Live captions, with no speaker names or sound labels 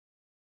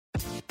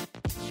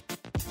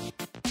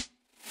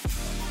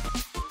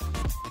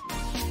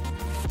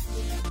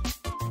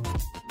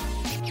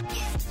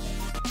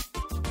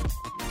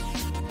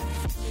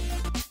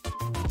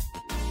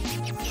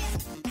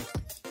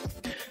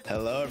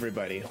Hello,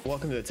 everybody.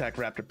 Welcome to the Tech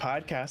Raptor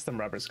podcast. I'm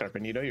Robert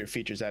Scarpanito, your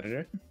features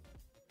editor.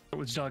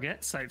 With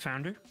Doggett, site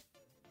founder.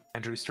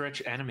 Andrew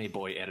Stretch, anime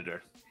boy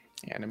editor.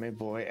 Anime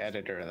boy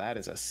editor. That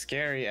is a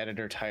scary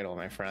editor title,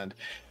 my friend.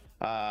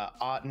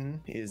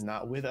 Otten is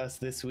not with us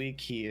this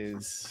week. He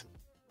is,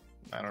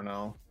 I don't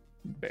know,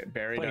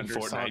 buried Playing under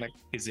Fortnite Sonic.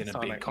 is in a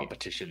Sonic. big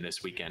competition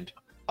this weekend.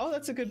 Oh,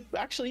 that's a good,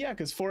 actually, yeah,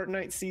 because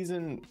Fortnite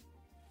season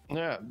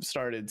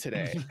started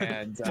today.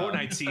 And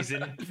Fortnite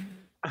season.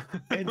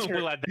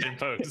 We'll add that in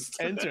post.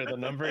 Enter the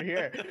number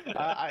here.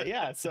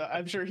 Yeah, so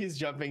I'm sure he's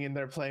jumping in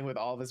there playing with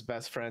all of his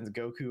best friends,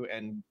 Goku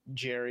and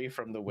Jerry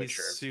from The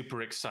Witcher. He's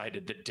super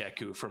excited that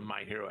Deku from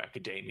My Hero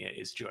Academia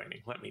is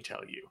joining, let me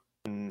tell you.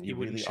 You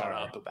wouldn't really shut are.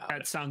 up about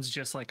That it. sounds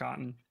just like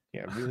Otten.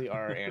 Yeah, really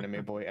are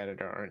anime boy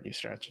editor, aren't you,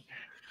 Stretch?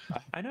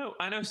 I know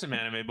some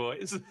anime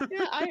boys.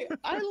 Yeah,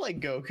 I like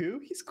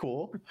Goku. He's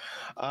cool.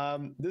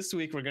 This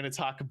week we're going to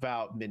talk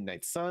about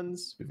Midnight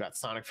Suns. We've got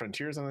Sonic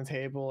Frontiers on the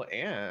table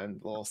and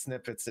little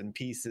snippets and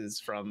pieces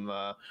from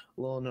a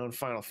little-known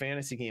Final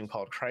Fantasy game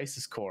called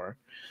Crisis Core.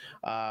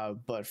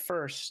 But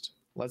first,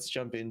 let's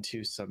jump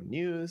into some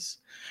news.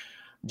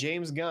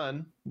 James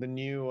Gunn, the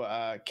new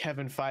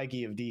Kevin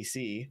Feige of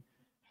DC,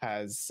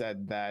 has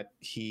said that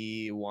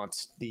he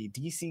wants the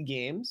DC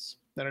games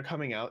that are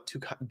coming out to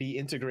be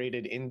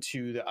integrated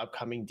into the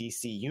upcoming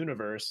DC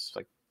universe,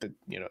 like the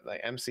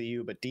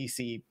MCU, but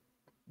DCCU.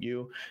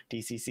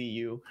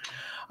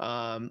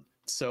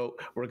 So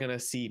we're gonna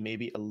see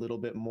maybe a little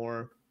bit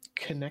more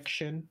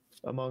connection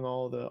among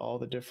all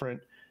the different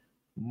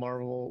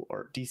Marvel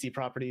or DC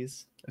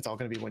properties. It's all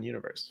gonna be one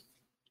universe,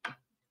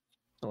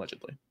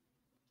 allegedly.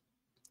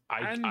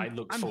 I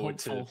look forward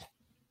hopeful. to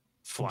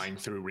flying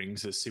through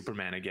rings as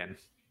Superman again.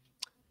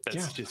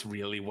 That's just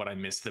really what I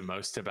miss the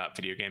most about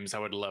video games. I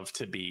would love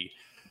to be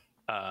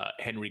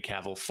Henry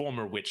Cavill,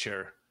 former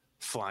Witcher,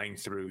 flying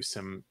through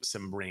some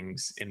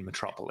rings in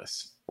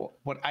Metropolis. Well,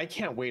 what I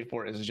can't wait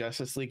for is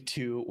Justice League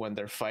 2 when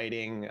they're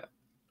fighting,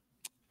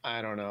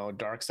 I don't know,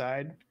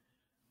 Darkseid.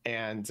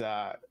 And,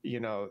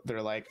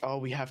 they're like, oh,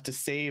 we have to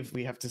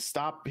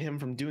stop him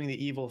from doing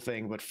the evil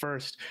thing. But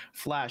first,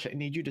 Flash, I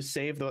need you to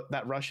save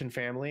that Russian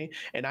family.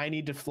 And I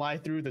need to fly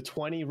through the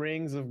 20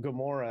 rings of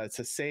Gamora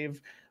to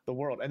save the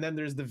world. And then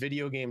there's the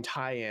video game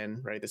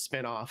tie-in, right? The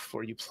spinoff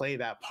where you play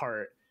that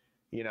part,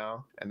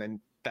 and then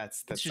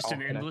that's It's just all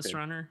an endless connected.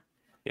 runner.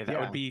 Yeah,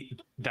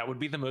 that would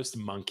be the most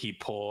monkey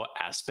paw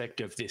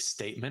aspect of this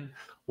statement.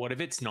 What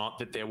if it's not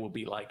that there will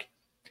be like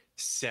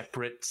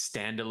separate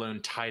standalone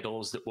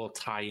titles that will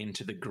tie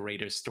into the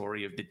greater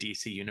story of the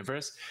DC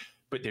universe,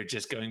 but they're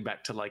just going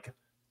back to like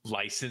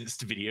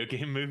licensed video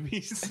game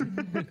movies?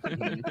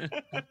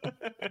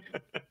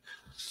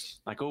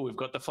 Like, oh, we've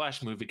got the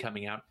Flash movie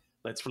coming out.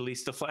 Let's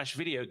release the Flash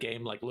video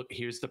game. Like, look,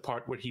 here's the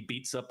part where he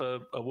beats up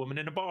a woman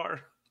in a bar.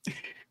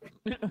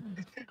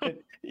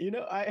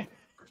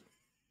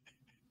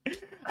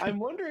 I'm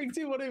wondering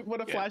too what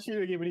a Flash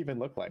video game would even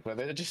look like.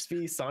 Whether it just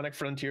be Sonic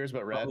Frontiers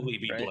but red, Probably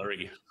be right?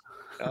 blurry.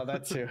 Oh,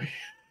 that too.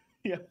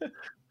 Yeah,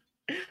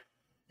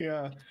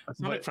 yeah. A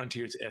Sonic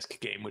Frontiers-esque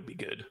game would be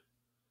good.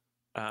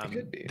 It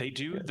could be. They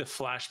do the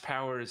Flash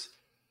powers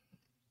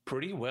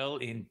pretty well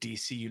in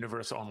DC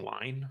Universe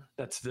Online.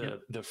 That's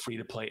the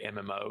free-to-play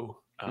MMO.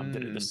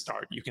 That at the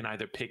start you can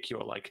either pick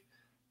your like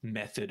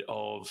method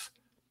of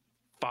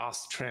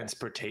fast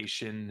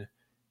transportation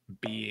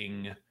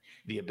being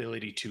the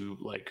ability to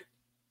like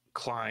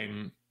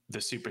climb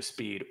the super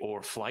speed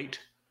or flight.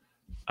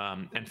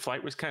 And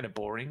flight was kind of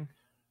boring,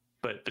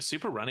 but the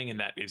super running in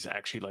that is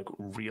actually like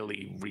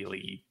really,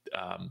 really,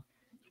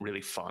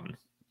 really fun.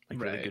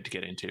 Like really good to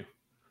get into.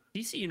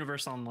 DC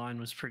Universe Online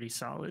was pretty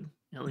solid,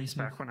 at least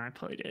back when I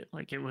played it.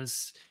 Like it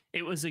was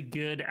a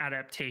good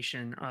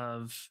adaptation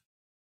of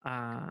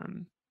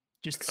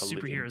just A living,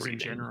 superheroes in breathing.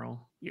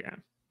 general. Yeah.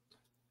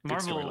 Good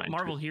storyline,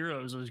 Marvel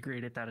Heroes was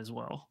great at that as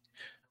well.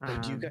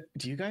 But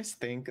do you guys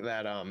think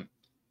that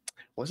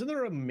wasn't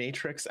there a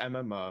Matrix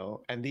MMO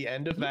and the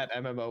end of that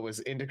MMO was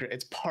integrated?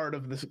 It's part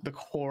of the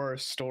core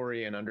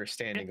story and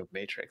understanding of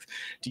Matrix.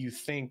 Do you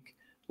think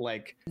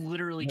like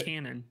literally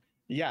canon?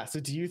 Yeah.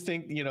 So do you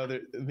think,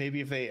 that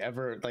maybe if they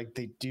ever like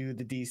they do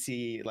the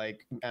DC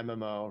like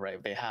MMO,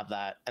 right? They have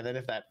that. And then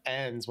if that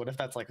ends, what if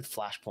that's like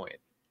Flashpoint,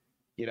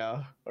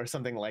 or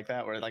something like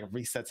that, where it like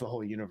resets the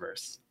whole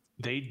universe?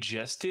 They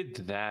just did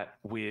that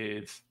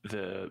with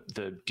the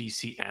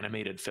DC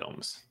animated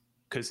films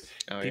because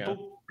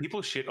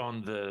people shit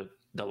on the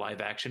live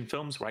action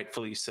films,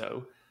 rightfully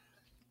so.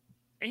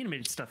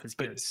 Animated stuff is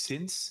good.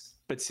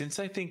 But since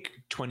I think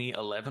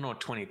 2011 or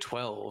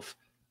 2012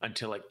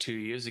 until like 2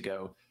 years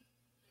ago,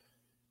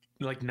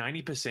 like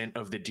 90%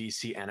 of the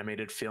DC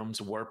animated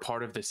films were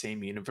part of the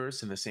same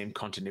universe and the same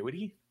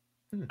continuity.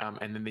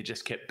 And then they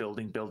just kept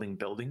building.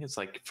 It's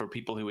like for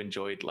people who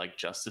enjoyed like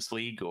Justice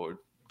League or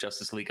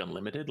Justice League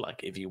Unlimited, like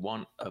if you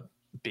want a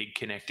big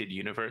connected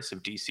universe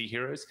of DC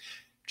heroes,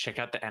 check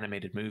out the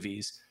animated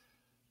movies.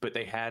 But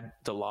they had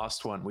the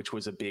last one, which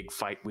was a big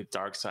fight with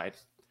Darkseid.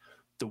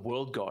 The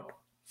world got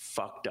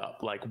fucked up.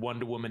 Like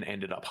Wonder Woman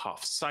ended up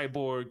half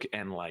cyborg,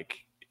 and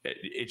like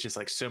it's just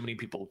like so many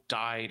people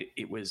died.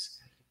 It was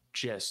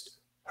just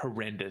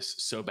horrendous,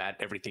 so bad,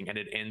 everything. And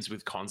it ends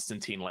with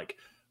Constantine like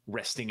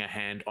resting a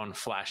hand on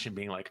Flash and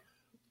being like,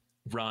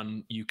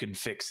 run, you can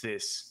fix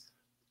this,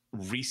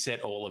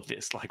 reset all of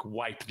this, like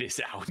wipe this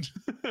out.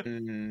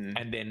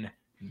 And then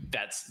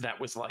that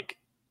was like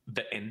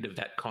the end of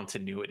that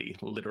continuity,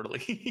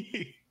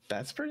 literally.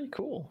 That's pretty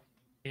cool.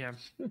 Yeah.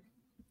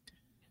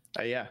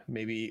 Yeah,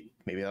 maybe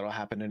that'll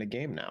happen in a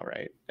game now,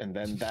 right? And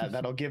then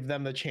that'll give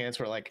them the chance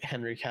where like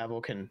Henry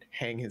Cavill can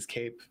hang his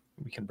cape.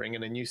 We can bring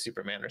in a new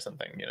Superman or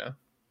something, you know?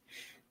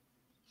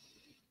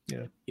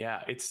 Yeah.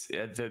 Yeah, it's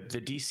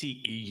the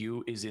DC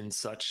EU is in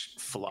such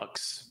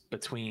flux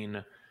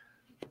between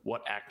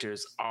what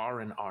actors are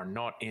and are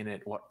not in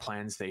it, what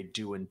plans they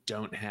do and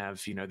don't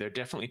have. You know, they're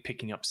definitely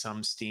picking up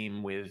some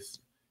steam with,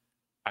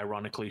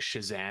 ironically,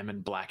 Shazam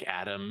and Black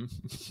Adam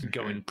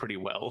going pretty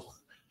well.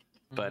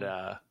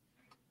 But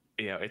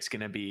you know, it's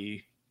gonna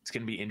be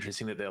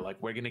interesting that they're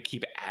like, we're gonna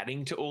keep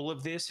adding to all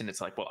of this, and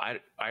it's like, well, I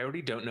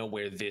already don't know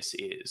where this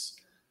is,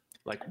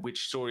 like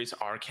which stories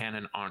are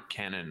canon, aren't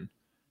canon.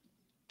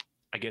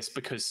 I guess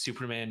because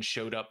Superman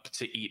showed up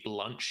to eat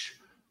lunch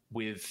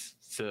with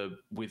the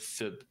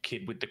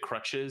kid with the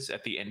crutches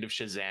at the end of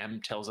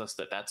Shazam tells us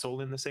that that's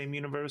all in the same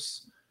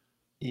universe.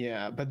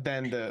 Yeah, but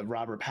then the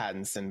Robert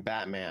Pattinson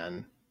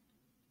Batman,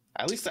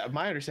 at least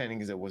my understanding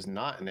is it was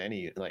not in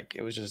any, like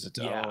it was just its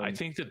own. I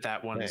think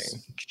that one's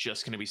thing.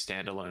 just going to be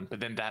standalone.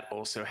 But then that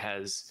also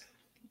has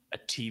a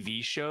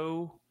TV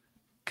show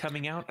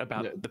coming out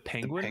about the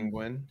Penguin. The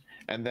Penguin,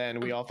 and then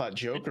we all thought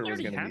Joker was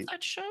going to be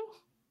that show.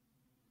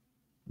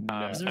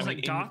 No. There's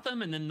like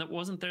Gotham, and then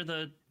wasn't there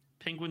the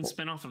Penguin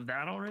spinoff of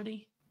that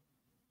already?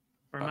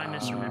 Or am I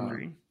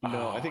misremembering?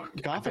 No, I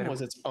think Gotham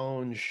was its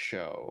own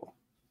show,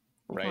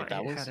 right?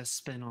 That was had a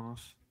spinoff.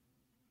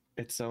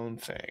 its own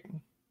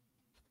thing.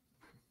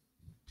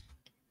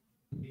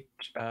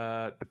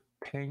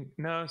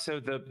 No, so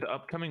the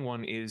upcoming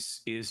one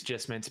is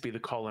just meant to be the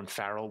Colin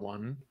Farrell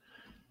one.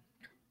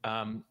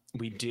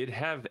 We did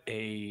have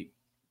a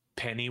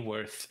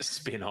Pennyworth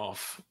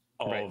spinoff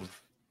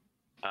of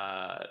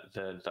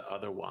the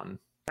other one.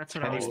 That's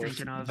what I was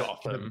thinking of.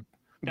 Gotham.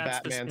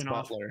 That's Batman's the spinoff.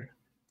 Butler.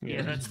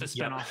 Yeah, that's the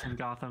spinoff from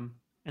Gotham.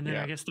 And then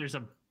Yeah. I guess there's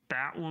a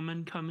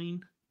Batwoman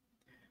coming.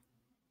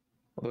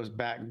 Well, there's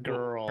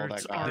Batgirl.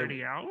 It's that got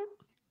already out.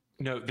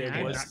 No, I there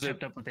have was not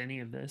kept up with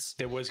any of this.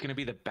 there was going to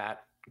be the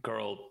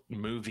Batgirl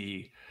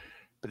movie,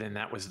 but then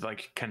that was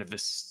like kind of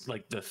this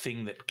like the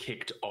thing that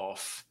kicked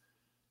off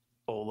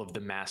all of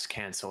the mass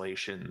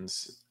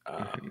cancellations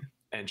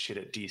and shit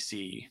at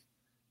DC.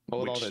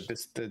 well, with all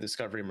the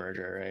Discovery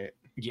merger, right?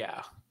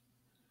 Yeah.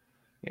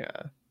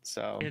 Yeah.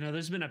 So You know,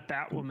 there's been a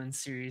Batwoman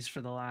series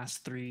for the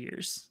last 3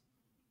 years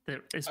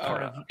that is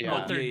part of yeah.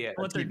 what they're Yeah,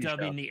 what they're TV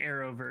dubbing show. the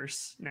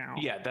Arrowverse now.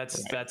 Yeah,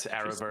 that's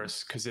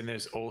Arrowverse, because then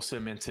there's also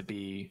meant to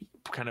be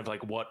kind of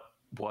like what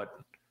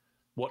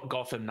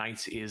Gotham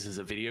Knights is as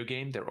a video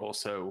game.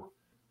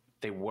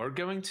 They were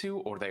going to,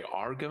 or they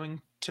are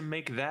going to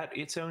make that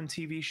its own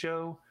TV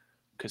show,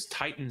 because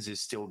Titans is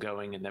still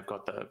going, and they've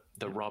got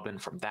the Robin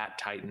from that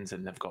Titans,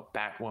 and they've got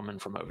Batwoman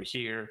from over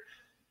here,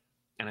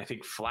 and I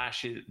think the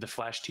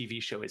Flash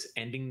TV show is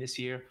ending this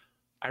year.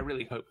 I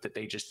really hope that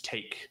they just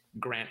take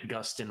Grant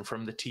Gustin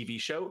from the TV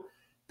show,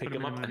 pick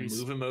him up and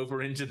move him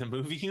over into the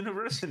movie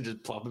universe and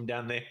just plop him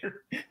down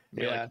there. Be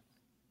yeah. like,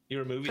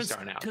 you're a movie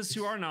star now. Because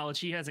to our knowledge,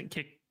 he hasn't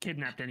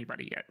kidnapped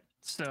anybody yet.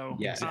 So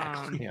Yeah,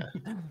 exactly.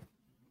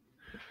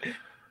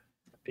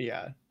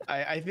 Yeah.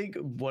 I think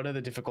one of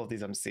the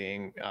difficulties I'm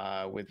seeing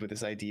with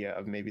this idea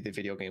of maybe the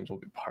video games will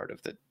be part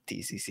of the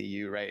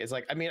DCCU, right? Is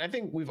like, I mean, I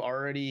think we've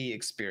already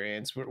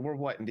experienced, we're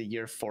what, in the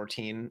year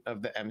 14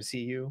 of the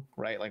MCU,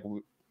 right? Like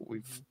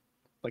we've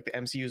like the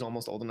MCU is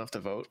almost old enough to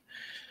vote.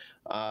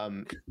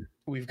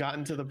 We've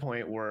gotten to the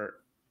point where,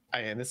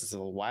 and this is a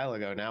little while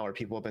ago now, where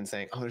people have been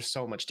saying, oh, there's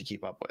so much to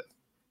keep up with.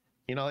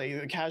 You know,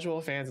 like, casual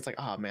fans, it's like,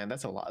 oh man,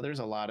 that's a lot. There's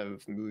a lot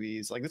of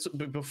movies like this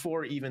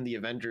before even the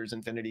Avengers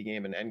Infinity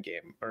Game and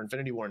Endgame, or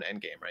Infinity War and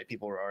Endgame, right?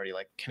 People were already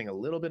like getting a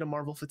little bit of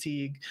Marvel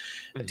fatigue.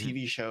 The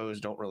TV shows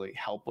don't really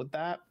help with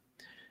that.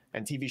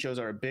 And TV shows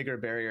are a bigger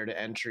barrier to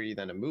entry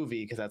than a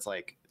movie, because that's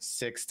like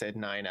 6 to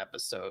 9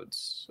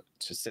 episodes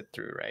to sit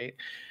through, right?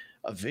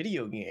 A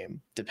video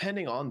game,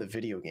 depending on the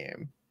video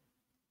game,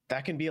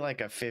 that can be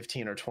like a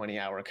 15 or 20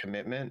 hour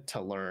commitment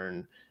to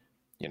learn,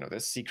 you know,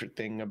 this secret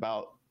thing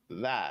about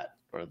that,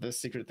 or this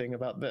secret thing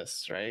about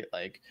this, right?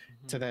 Like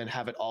to then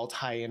have it all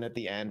tie in at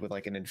the end with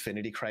like an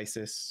Infinity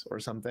Crisis or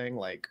something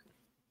like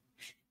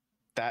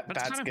that. That's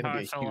That's kind of going how to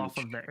be I fell huge. off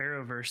of the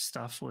Arrowverse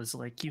stuff. Was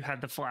like you had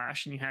the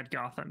Flash and you had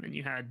Gotham and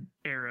you had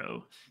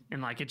Arrow,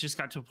 and like it just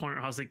got to a point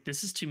where I was like,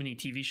 this is too many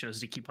TV shows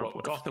to keep up Well,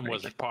 with. Gotham Like,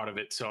 wasn't part of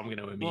it, so I'm going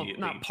to immediately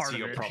not part see of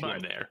your it, problem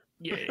but- there.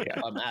 yeah,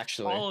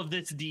 Actually, all of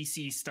this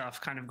DC stuff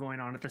kind of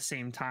going on at the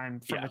same time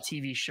from Yeah. a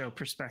TV show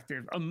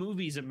perspective. A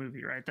movie's a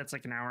movie, right? That's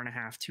like an hour and a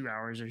half, 2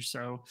 hours or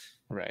so.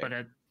 right. But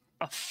a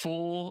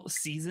full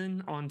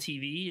season on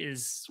TV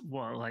is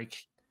what, like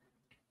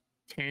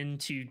 10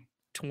 to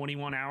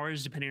 21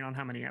 hours, depending on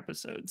how many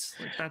episodes.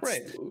 Like that's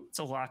Right. it's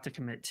a lot to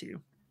commit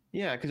to.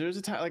 Yeah, because there was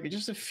a time, like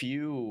just a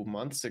few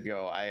months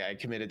ago, I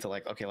committed to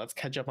like, okay, let's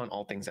catch up on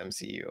all things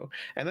MCU,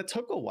 and that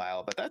took a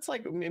while, but that's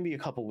like maybe a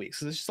couple weeks.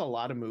 So there's just a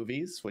lot of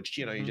movies, which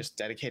you Mhm. just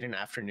dedicate an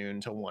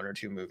afternoon to one or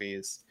two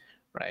movies,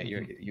 right?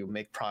 Mhm. You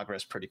make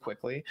progress pretty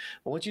quickly.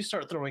 But once you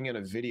start throwing in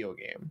a video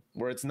game,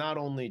 where it's not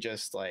only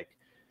just like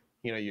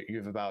you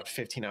have about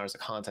 15 hours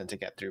of content to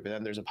get through, but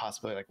then there's a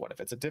possibility like, what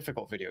if it's a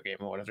difficult video game?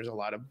 Or what if there's a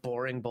lot of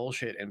boring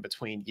bullshit in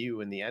between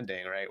you and the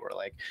ending, right? Where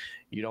like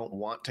you don't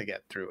want to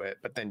get through it,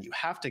 but then you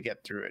have to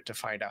get through it to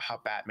find out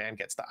how Batman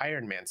gets the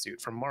Iron Man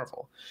suit from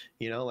Marvel.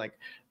 Like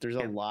there's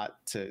a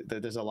lot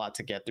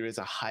to get through. It's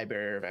a high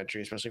barrier of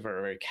entry, especially for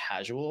a very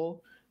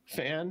casual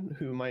fan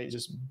who might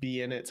just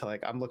be in it to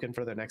like, I'm looking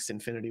for the next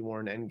Infinity War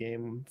and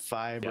Endgame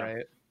 5, Yeah.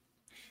 right?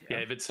 Yeah,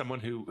 if it's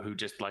someone who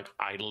just like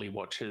idly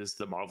watches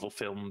the Marvel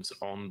films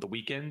on the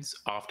weekends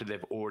after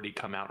they've already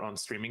come out on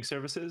streaming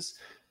services,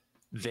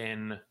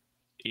 then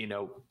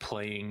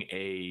playing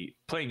a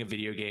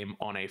video game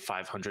on a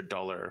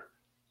 $500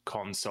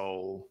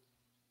 console,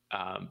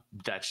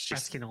 that's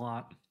just Asking a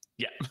lot.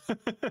 yeah.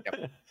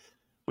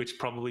 Which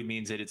probably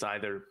means that it's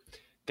either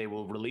they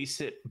will release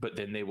it, but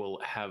then they will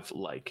have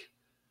like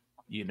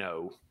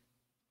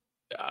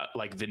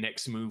like the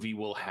next movie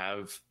will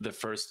have the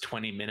first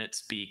 20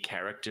 minutes be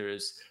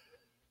characters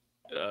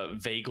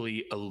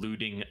vaguely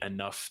alluding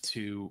enough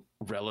to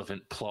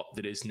relevant plot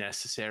that is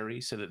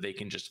necessary so that they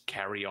can just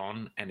carry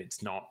on and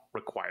it's not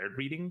required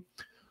reading,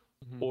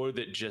 or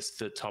that just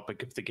the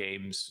topic of the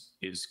games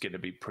is going to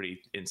be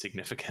pretty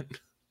insignificant.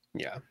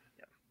 Yeah,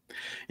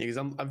 because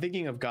I'm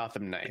thinking of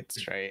Gotham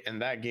Knights, right?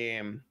 And that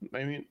game,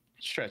 I mean,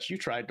 Stretch, you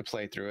tried to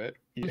play through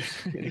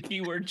it.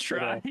 Keyword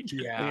try.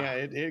 Yeah,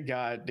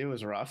 it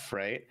was rough,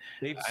 right?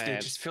 They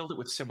just filled it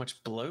with so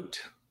much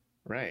bloat.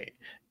 Right.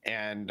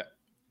 And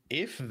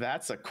if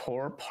that's a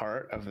core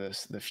part of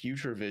the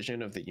future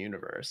vision of the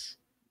universe,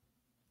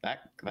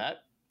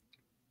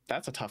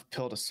 that's a tough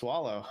pill to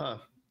swallow, huh?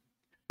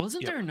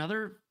 Wasn't there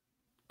another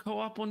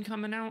co-op one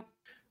coming out?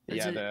 The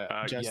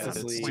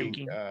Justice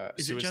League.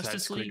 Is it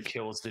Justice Squid League?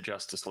 kills the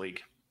Justice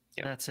League.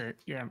 Yeah. That's it.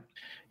 Yeah.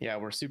 Yeah,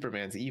 where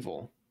Superman's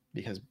evil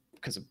because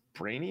of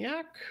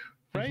Brainiac,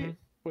 right? Mm-hmm.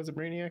 Was it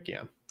Brainiac?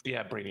 Yeah.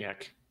 Yeah,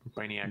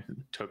 Brainiac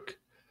took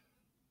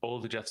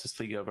all the Justice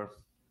League over,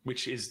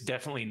 which is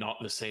definitely not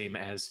the same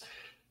as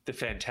the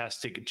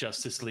fantastic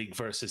Justice League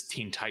versus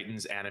Teen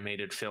Titans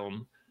animated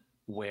film,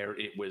 where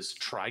it was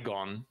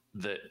Trigon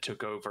that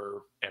took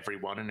over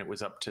everyone and it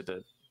was up to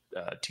the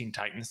Teen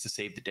Titans to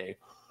save the day.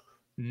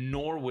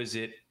 Nor was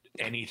it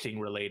anything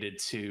related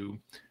to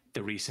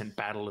the recent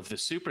Battle of the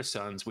Super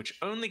Sons, which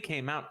only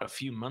came out a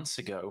few months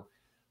ago,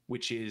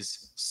 which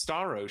is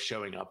Starro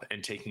showing up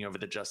and taking over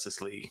the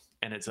Justice League.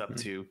 And it's up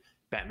to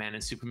Batman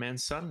and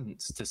Superman's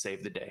sons to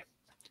save the day.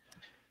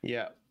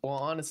 Yeah. Well,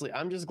 honestly,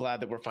 I'm just glad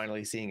that we're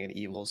finally seeing an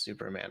evil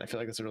Superman. I feel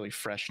like it's a really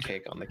fresh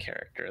take on the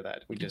character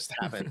that we just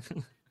haven't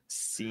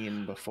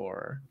seen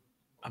before.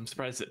 I'm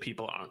surprised that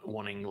people aren't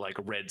wanting like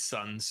Red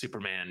Sun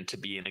Superman to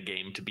be in a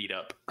game to beat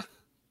up.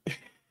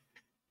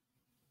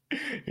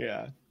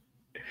 Yeah.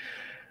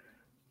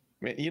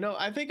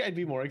 I think I'd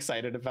be more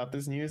excited about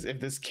this news if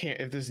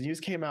this news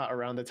came out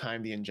around the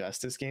time the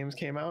Injustice games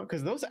came out,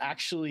 because those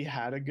actually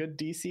had a good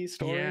DC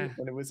story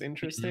and it was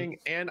interesting.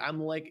 And I'm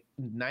like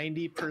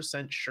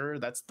 90% sure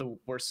that's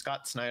where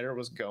Scott Snyder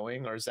was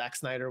going, or Zack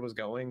Snyder was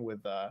going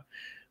with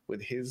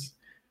his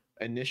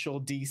initial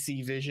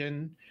DC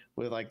vision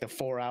with like the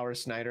 4-hour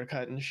Snyder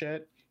cut and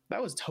shit.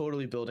 That was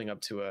totally building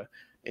up to a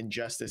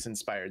Injustice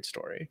inspired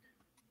story.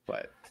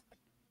 But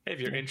if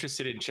you're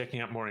interested in checking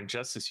out more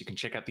Injustice, you can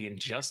check out the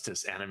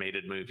Injustice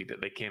animated movie that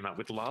they came out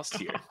with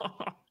last year.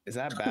 Is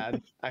that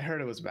bad? I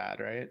heard it was bad,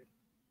 right?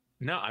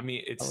 No, I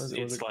mean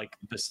it's like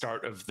the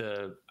start of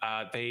the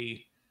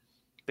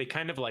they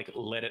kind of like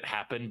let it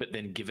happen, but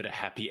then give it a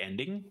happy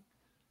ending.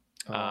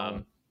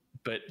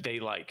 But they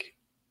like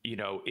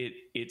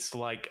it's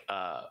like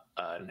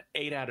an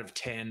 8 out of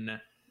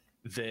 10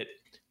 that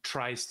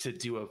tries to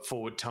do a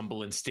forward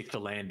tumble and stick the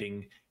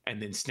landing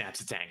and then snaps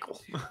its ankle.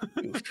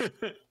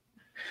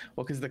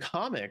 Well, because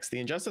the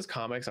Injustice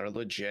comics are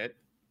legit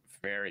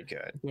very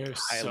good. They're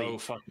so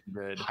fucking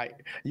good.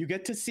 You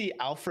get to see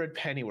Alfred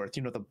Pennyworth,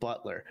 the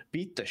butler,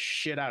 beat the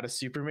shit out of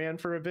Superman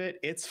for a bit.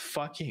 It's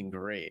fucking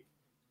great.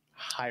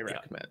 High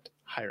recommend.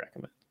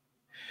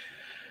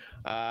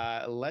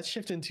 Let's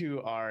shift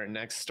into our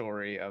next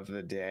story of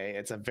the day.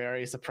 It's a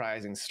very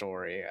surprising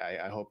story.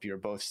 I hope you're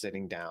both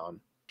sitting down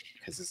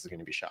because this is going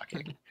to be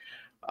shocking.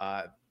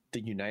 The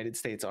United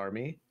States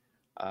Army,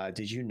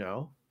 did you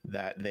know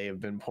that they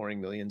have been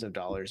pouring millions of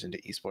dollars into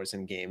esports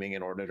and gaming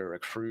in order to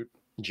recruit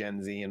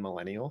Gen Z and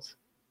millennials?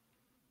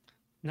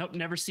 Nope,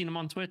 never seen them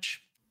on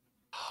Twitch.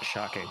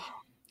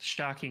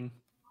 Shocking.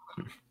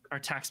 Our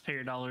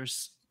taxpayer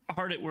dollars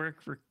hard at work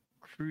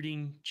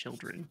recruiting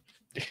children.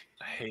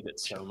 I hate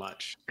it so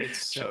much.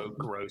 It's so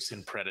gross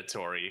and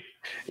predatory.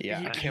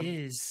 Yeah, it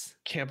is.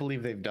 Can't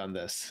believe they've done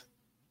this.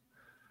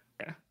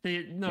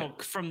 Yeah,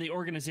 from the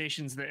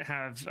organizations that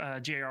have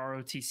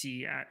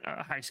JROTC at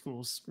high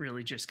schools,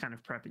 really just kind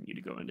of prepping you to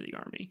go into the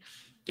Army.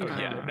 Oh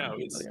yeah, Uh, no,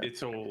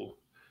 it's all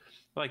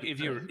like if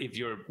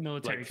you're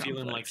Military like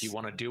feeling like complex. you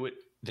want to do it,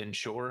 then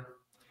sure.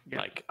 Yeah.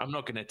 Like I'm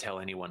not gonna tell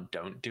anyone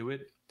don't do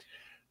it,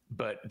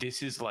 but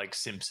this is like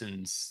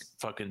Simpsons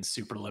fucking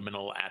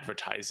superliminal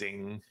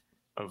advertising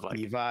of like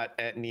Vivat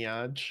et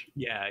Niage.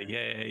 yeah.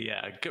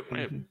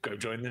 Go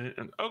join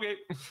the okay.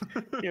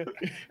 Yeah.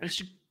 I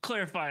should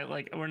clarify,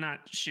 like, we're not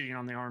shitting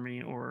on the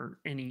army or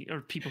any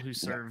or people who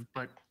serve,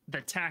 but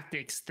the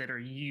tactics that are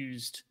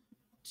used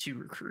to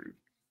recruit,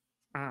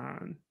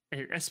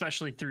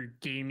 especially through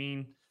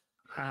gaming,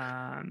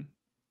 and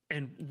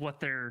what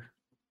their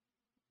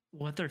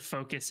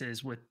focus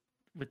is with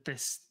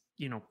this,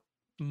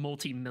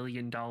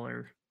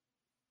 multi-million-dollar,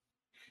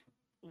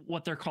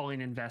 what they're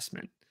calling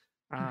investment,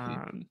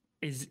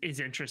 is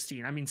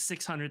interesting. I mean,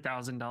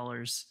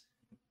 $600,000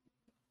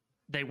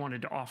 they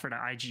wanted to offer to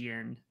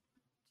IGN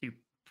to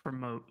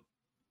promote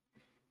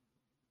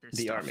this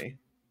The stuff. army.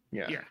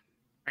 Yeah.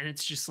 And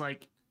it's just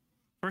like,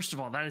 first of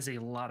all, that is a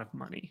lot of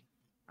money.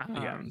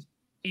 Yeah.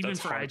 Even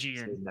That's for hard to IGN.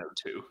 say no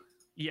to.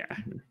 Yeah.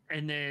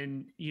 And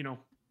then,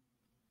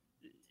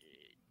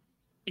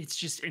 it's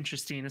just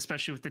interesting,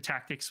 especially with the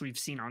tactics we've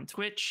seen on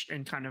Twitch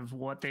and kind of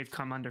what they've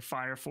come under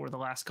fire for the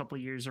last couple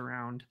of years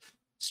around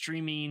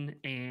streaming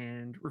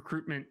and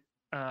recruitment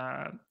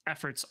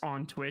efforts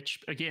on Twitch.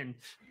 Again,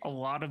 a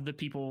lot of the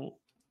people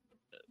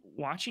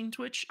watching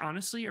Twitch,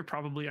 honestly, are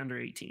probably under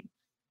 18.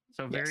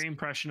 So very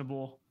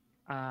impressionable.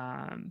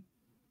 And,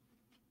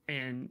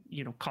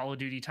 Call of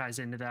Duty ties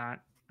into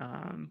that.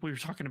 We were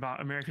talking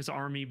about America's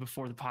Army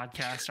before the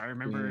podcast. I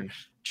remember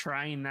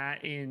trying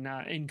that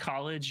in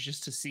college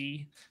just to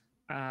see.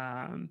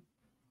 But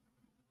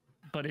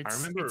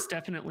it's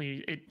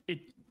definitely,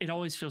 it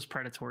always feels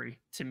predatory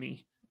to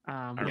me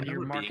when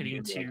you're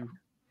marketing to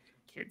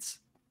kids.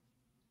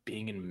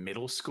 Being in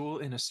middle school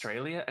in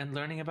Australia and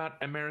learning about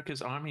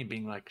America's Army,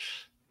 being like,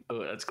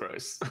 oh, that's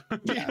gross.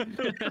 Yeah.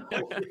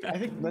 I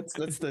think that's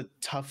the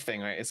tough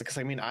thing, right? It's because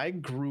I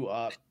grew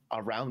up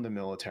around the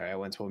military. I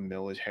went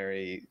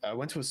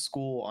to a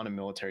school on a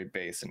military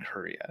base in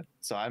Korea.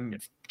 So I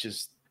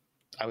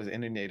was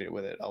inundated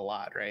with it a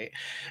lot, right?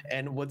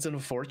 And what's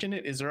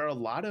unfortunate is there are a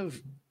lot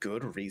of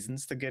good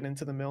reasons to get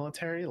into the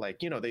military. Like,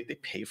 they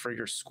pay for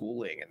your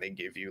schooling and they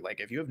give you,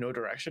 like, if you have no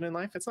direction in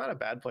life, it's not a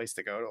bad place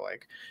to go to,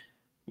 like,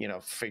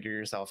 figure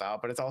yourself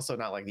out, but it's also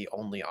not like the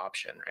only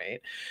option,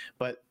 right?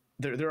 But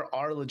there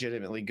are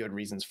legitimately good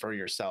reasons for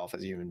yourself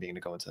as a human being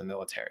to go into the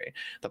military.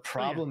 The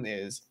problem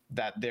is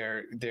that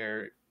they're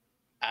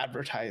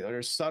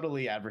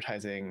subtly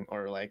advertising,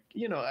 or like,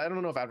 I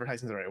don't know if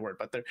advertising is the right word,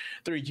 but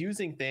they're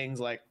using things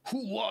like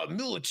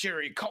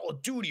military, Call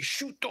of Duty,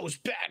 shoot those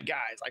bad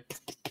guys, like,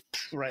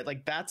 right?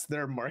 Like, that's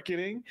their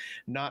marketing,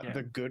 not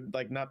the good,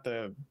 like, not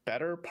the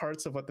better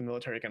parts of what the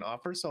military can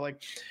offer. So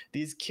like,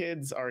 these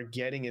kids are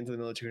getting into the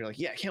military like,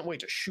 I can't wait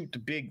to shoot the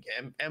big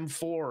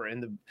M4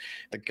 and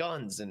the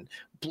guns and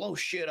blow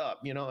shit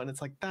up, and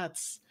it's like,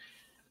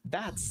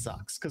 that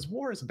sucks, because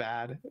war is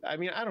bad. I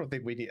mean, I don't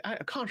think we need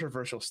a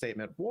controversial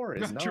statement. War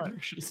is not.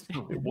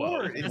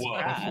 War is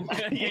bad.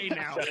 Hey,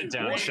 now.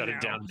 Shut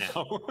it down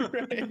now.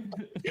 Right?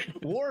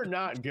 War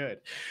not good.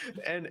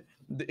 And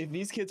if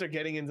these kids are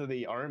getting into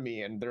the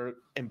army and their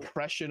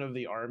impression of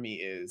the army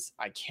is,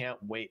 I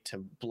can't wait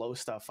to blow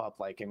stuff up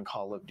like in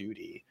Call of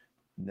Duty,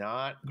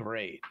 not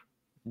great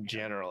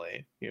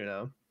generally,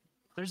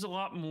 There's a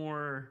lot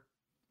more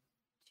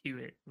to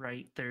it,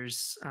 right?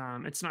 There's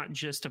it's not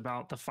just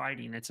about the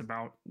fighting, it's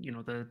about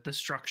the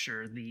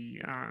structure,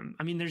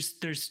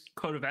 there's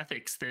code of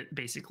ethics that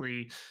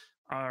basically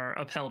are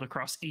upheld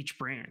across each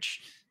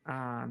branch.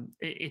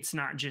 It's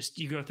not just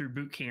you go through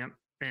boot camp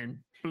and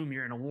boom,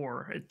 you're in a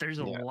war. There's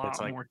a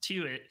lot more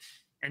to it,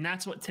 and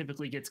that's what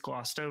typically gets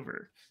glossed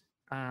over,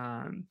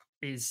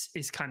 is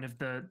kind of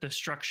the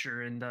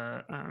structure and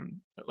the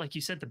like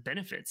you said, the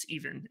benefits,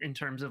 even in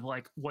terms of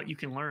like what you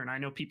can learn. I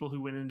know people who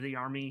went into the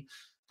army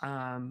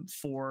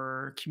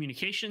for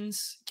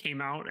communications,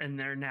 came out, and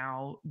they're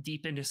now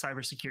deep into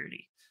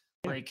cybersecurity.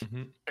 Like,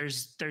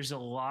 there's a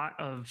lot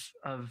of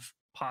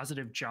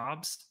positive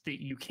jobs that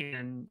you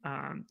can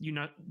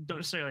don't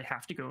necessarily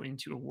have to go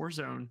into a war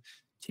zone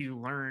to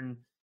learn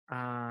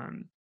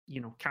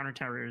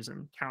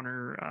counterterrorism,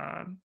 counter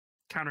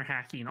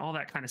hacking, all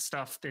that kind of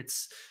stuff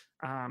that's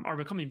are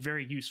becoming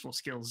very useful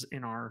skills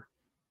in our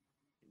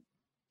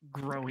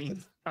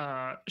growing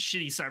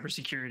shitty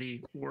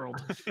cybersecurity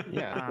world.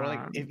 Or like,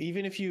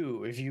 even if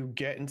you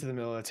get into the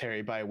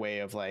military by way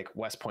of like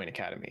West Point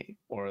Academy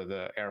or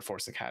the Air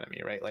Force Academy,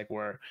 right? Like,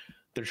 where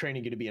they're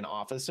training you to be an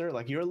officer,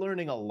 like, you're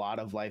learning a lot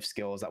of life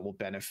skills that will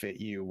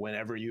benefit you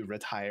whenever you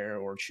retire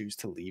or choose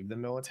to leave the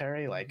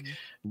military. Like,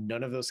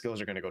 none of those skills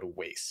are going to go to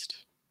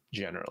waste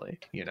generally,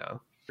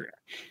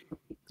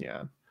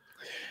 Yeah.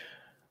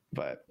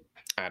 But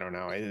I don't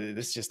know.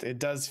 It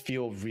does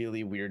feel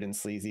really weird and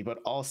sleazy, but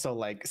also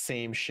like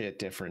same shit,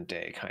 different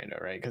day, kind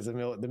of, right? Because the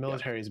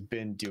military has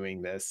been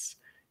doing this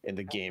in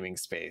the gaming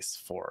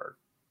space for,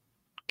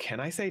 can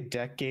I say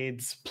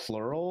decades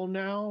plural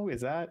now?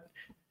 Is that?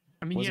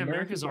 I mean,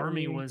 America's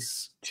Army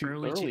was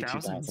early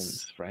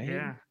 2000s, right?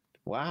 Yeah.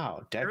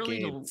 Wow,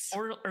 decades.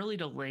 Early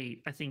to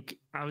late. I think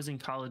I was in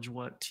college.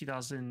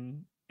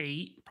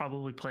 2008?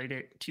 Probably played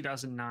it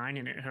 2009,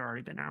 and it had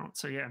already been out.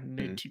 So yeah,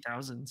 mid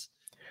 2000s.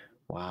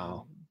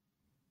 Wow.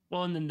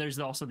 Well, and then there's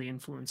also the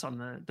influence on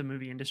the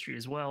movie industry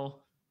as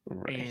well,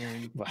 Right.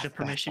 and Well, the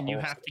permission you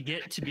that's have to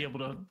get to be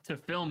able to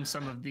film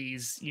some of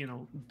these,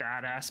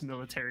 badass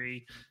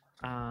military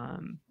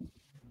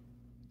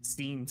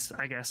scenes.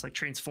 I guess like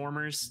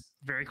Transformers,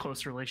 very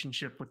close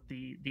relationship with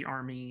the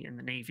Army and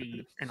the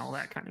Navy and all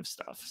that kind of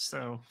stuff.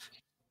 So,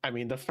 I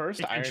mean, the first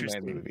It's Iron Man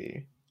interesting.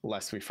 movie,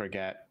 lest we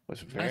forget,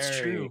 was That's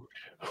very true.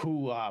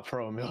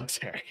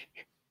 pro-military.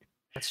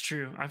 That's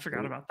true. I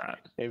forgot about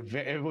that.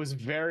 It was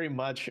very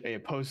much a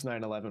post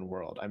 9/11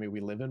 world. I mean, we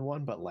live in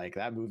one, but like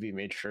that movie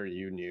made sure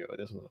you knew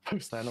this was a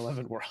post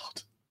 9/11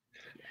 world.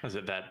 Was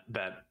it that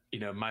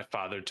my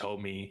father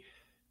told me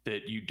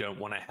that you don't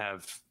want to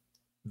have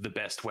the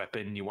best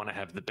weapon, you want to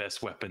have the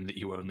best weapon that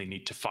you only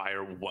need to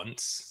fire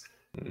once,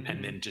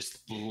 and then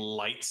just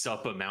lights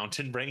up a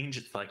mountain range.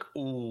 It's like,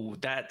 ooh,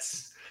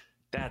 that's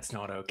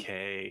not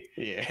okay.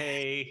 Yeah.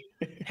 Hey,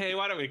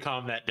 why don't we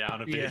calm that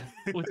down a bit?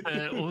 Yeah. With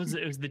the, what was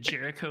it? It was the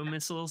Jericho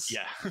missiles.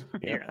 Yeah.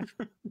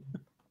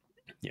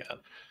 Yeah.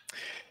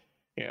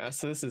 Yeah.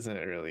 So this isn't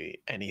really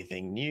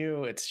anything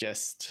new. It's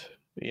just,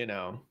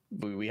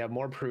 we have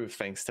more proof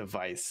thanks to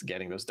Vice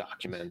getting those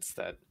documents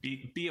that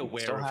Be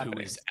aware Still of happening.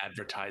 who is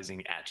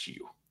advertising at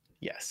you,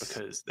 yes.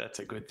 because that's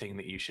a good thing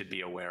that you should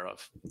be aware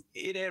of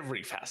in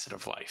every facet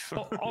of life.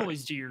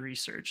 Always do your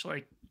research.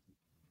 Like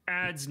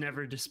ads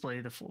never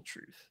display the full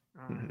truth.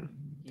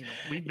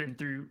 We've been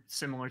through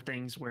similar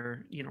things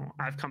where,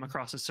 I've come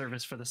across a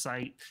service for the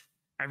site.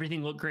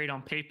 Everything looked great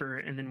on paper,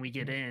 and then we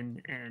get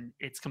in and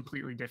it's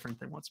completely different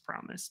than what's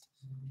promised.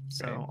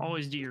 So Okay.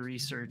 always do your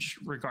research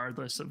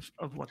regardless of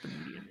what the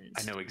medium is.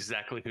 I know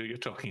exactly who you're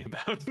talking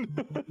about.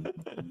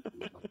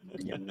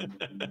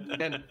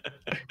 And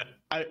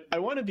I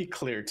want to be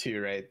clear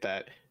too, right?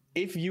 That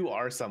if you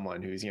are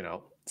someone who's,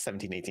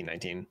 17, 18,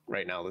 19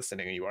 right now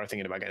listening, and you are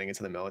thinking about getting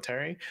into the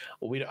military,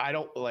 I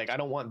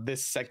don't want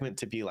this segment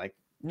to be like,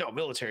 no,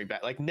 military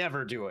bad, like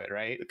never do it,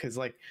 right? Because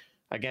like,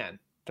 again,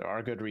 there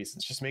are good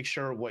reasons. Just make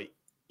sure what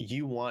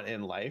you want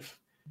in life,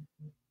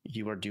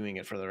 you are doing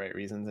it for the right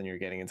reasons, and you're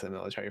getting into the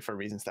military for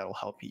reasons that will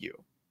help you,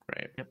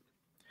 right?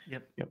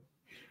 Yep.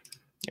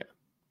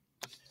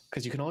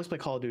 Because you can always play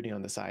Call of Duty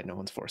on the side. No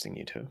one's forcing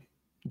you to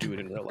do it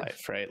in real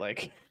life, right?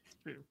 Like,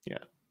 True. yeah.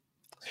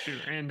 True.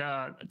 And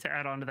to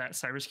add on to that,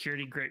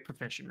 cybersecurity, great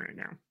profession right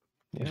now.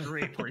 Yeah.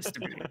 Great place to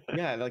be.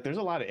 Yeah, like there's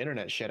a lot of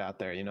internet shit out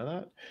there. You know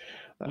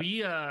that?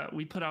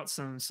 We put out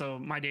so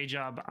my day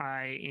job,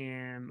 I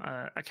am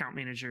a account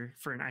manager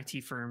for an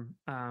IT firm.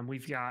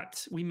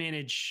 We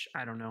manage,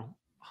 I don't know,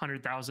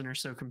 100,000 or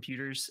so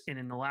computers, and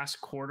in the last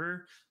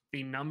quarter,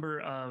 the number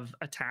of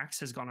attacks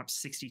has gone up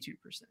 62%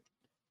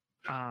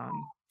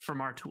 from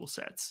our tool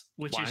sets,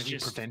 which Why is are you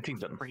just preventing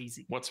them?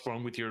 crazy. What's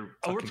wrong with your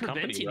Oh, we're fucking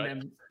company, preventing right?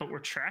 them, but we're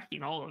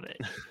tracking all of it.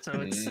 So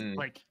it's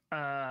like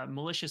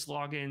malicious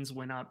logins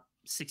went up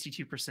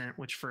 62%,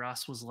 which for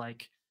us was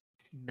like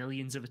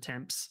millions of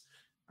attempts.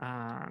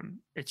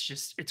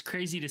 It's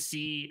crazy to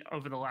see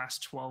over the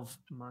last 12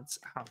 months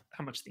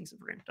how much things have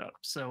ramped up.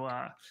 So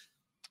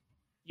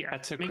yeah,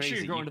 That's so make sure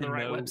crazy. you're going to the Even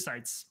right though-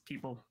 websites,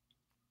 people.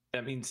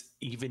 That means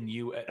even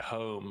you at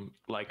home,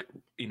 like,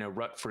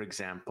 Rut, for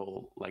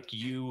example, like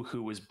you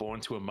who was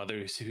born to a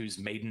mother whose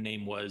maiden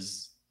name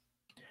was,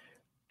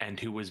 and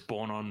who was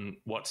born on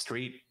what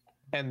street?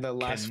 And the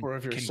last four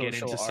of your can social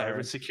get into are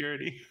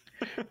cybersecurity.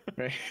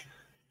 right.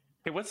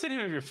 Hey, what's the name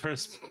of your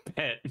first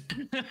pet?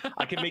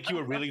 I can make you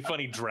a really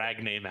funny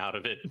drag name out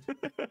of it.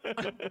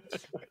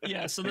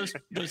 Yeah, so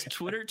those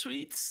Twitter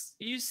tweets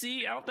you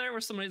see out there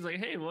where somebody's like,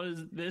 "Hey, what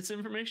is this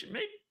information?"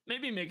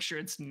 Maybe make sure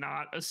it's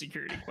not a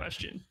security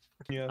question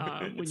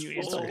Yeah. when you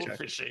It's answer full it,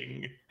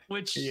 phishing.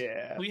 which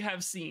Yeah. we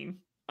have seen.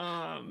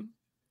 And,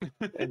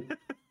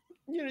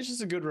 it's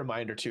just a good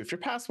reminder too. If your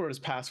password is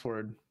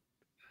password,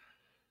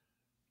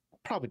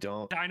 probably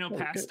don't.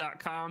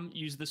 Dinopass.com,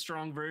 use the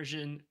strong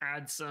version,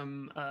 add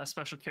some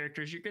special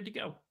characters, you're good to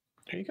go.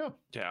 There you go.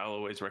 Yeah, I'll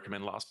always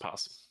recommend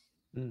LastPass.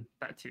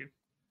 That too.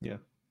 Yeah.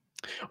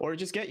 Or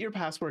just get your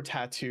password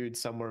tattooed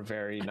somewhere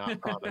very not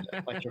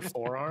prominent, like your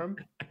forearm.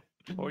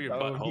 Or your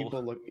That way when butthole.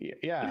 people look.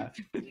 Yeah.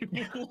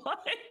 What?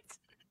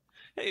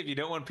 Hey, if you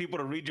don't want people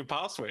to read your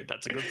password,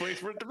 that's a good place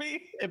for it to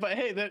be. But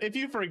hey, if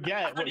you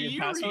forget How what do your you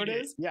password read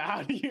it? is, yeah,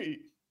 how do you?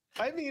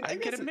 I mean, I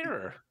get guess a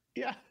mirror.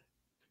 Yeah.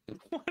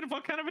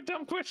 What kind of a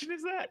dumb question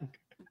is that?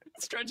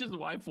 Stretch's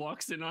wife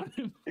walks in on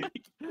him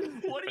like,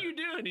 "What are you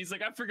doing?" He's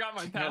like, "I forgot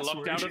my I password."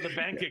 locked out of the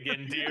bank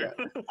again, dear.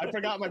 I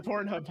forgot my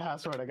Pornhub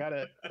password. I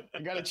gotta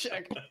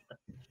check.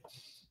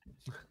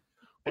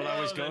 Well, I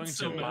was Oh, going that's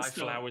to so buy messed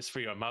up. flowers for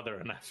your mother,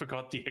 and I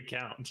forgot the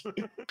account.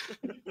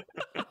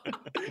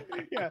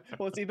 Yeah.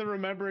 Well, it's either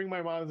remembering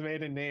my mom's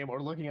maiden name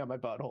or looking at my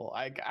butthole.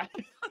 I got.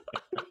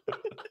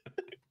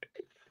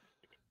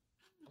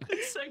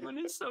 This segment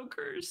is so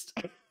cursed.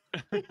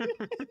 I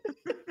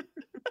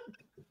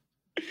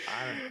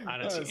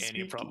don't see any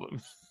Speaking-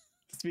 problem.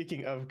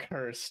 speaking of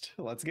cursed,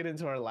 let's get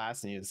into our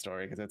last news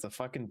story because it's a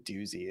fucking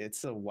doozy.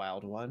 It's a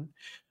wild one.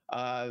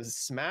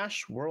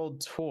 Smash World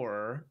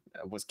Tour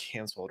was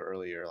canceled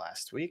earlier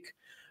last week.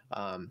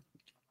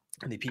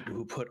 The people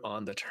who put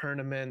on the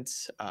tournament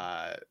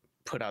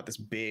put out this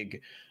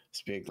big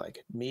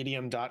like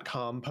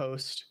medium.com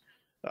post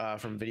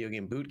from Video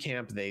Game Boot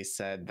Camp. They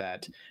said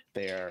that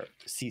they are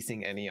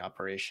ceasing any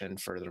operation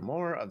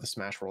furthermore of the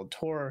Smash World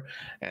Tour,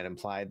 and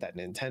implied that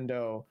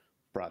Nintendo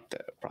brought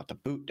the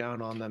boot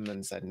down on them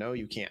and said, no,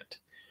 you can't.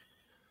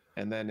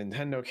 And then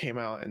Nintendo came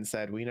out and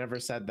said, we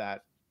never said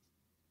that.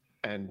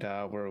 And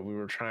we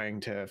were trying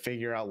to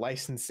figure out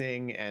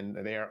licensing, and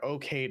they are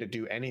okay to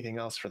do anything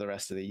else for the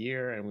rest of the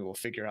year, and we will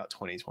figure out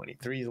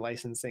 2023's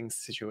licensing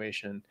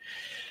situation.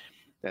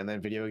 And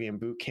then Video Game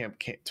Boot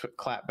Camp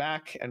clapped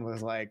back and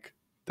was like,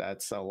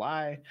 that's a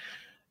lie,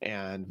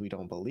 and we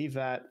don't believe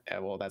that.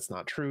 And, well, that's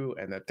not true,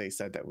 and that they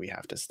said that we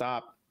have to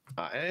stop.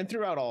 And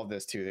throughout all of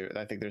this too,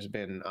 I think there's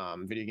been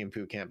Video Game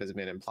Boot Camp has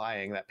been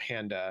implying that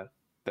Panda,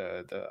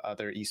 the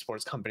other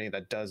esports company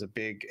that does a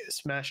big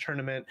Smash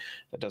tournament,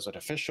 that does an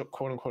official,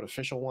 quote unquote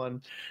official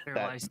one, they're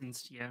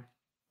licensed,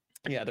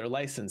 yeah, they're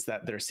licensed,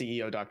 that their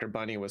CEO Dr.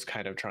 Bunny was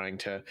kind of trying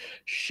to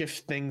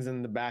shift things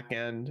in the back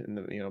end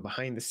and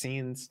behind the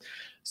scenes,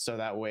 so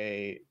that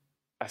way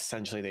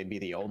essentially they'd be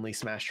the only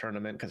Smash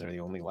tournament because they're the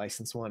only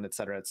licensed one, et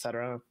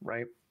cetera,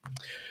 right?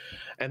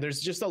 And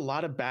there's just a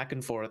lot of back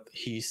and forth,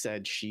 he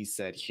said, she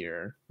said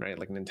here, right?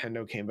 Like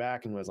Nintendo came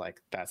back and was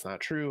like, that's not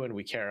true, and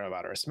we care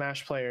about our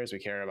Smash players, we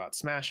care about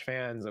Smash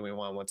fans, and we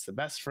want what's the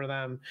best for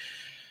them.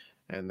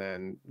 And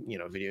then,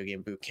 Video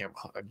Game Boot Camp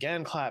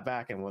again clapped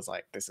back and was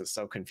like, this is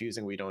so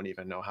confusing, we don't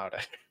even know how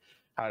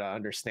to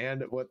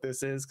understand what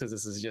this is, because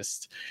this is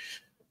just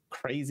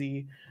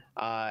crazy.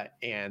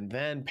 And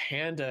then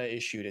Panda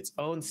issued its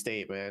own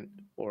statement,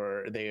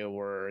 or they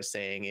were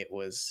saying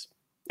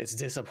it's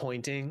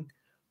disappointing,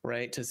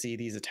 right, to see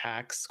these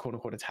attacks, quote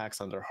unquote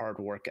attacks on their hard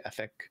work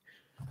ethic,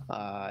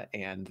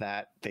 and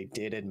that they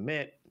did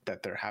admit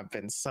that there have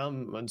been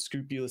some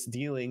unscrupulous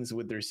dealings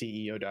with their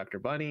CEO Dr.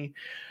 Bunny,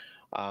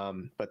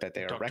 but that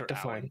they are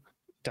rectifying.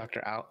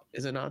 Dr. Al,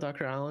 is it not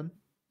Dr. Allen?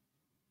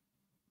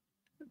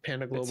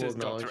 Panda Global, it says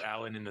Dr.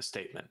 Allen in the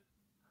statement.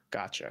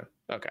 Gotcha.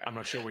 Okay, I'm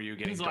not sure where you're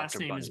getting his last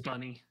name is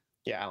Bunny.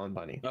 Yeah, Alan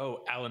Bunny.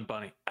 Oh, Alan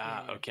Bunny.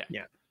 Okay.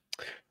 Yeah.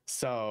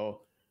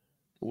 So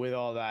with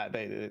all that,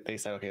 they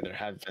said, okay, there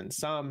have been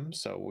some,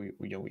 so we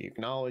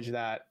acknowledge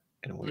that,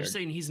 and They're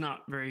saying he's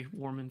not very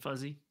warm and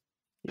fuzzy.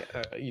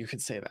 Yeah, you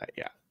could say that,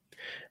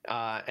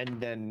 yeah. And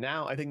then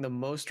now, I think the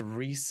most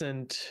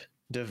recent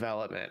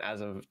development,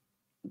 as of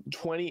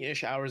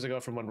 20-ish hours ago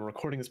from when we're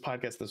recording this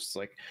podcast, this was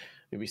like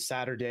maybe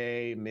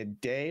Saturday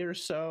midday or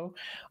so,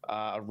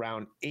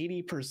 around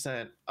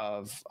 80%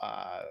 of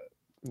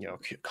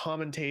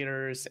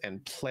commentators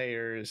and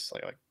players,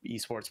 like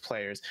esports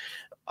players,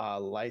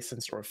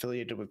 licensed or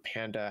affiliated with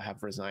Panda,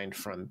 have resigned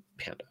from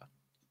Panda.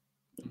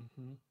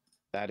 Mm-hmm.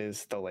 That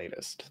is the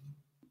latest.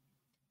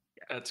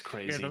 That's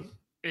crazy. Yeah,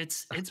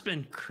 it's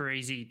been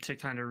crazy to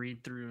kind of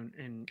read through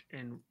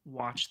and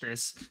watch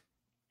this.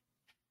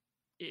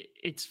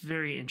 It's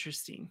very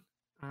interesting.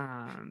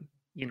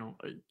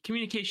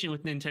 Communication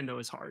with Nintendo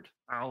is hard.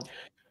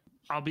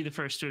 I'll be the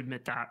first to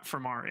admit that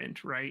from our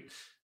end, right?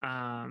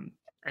 And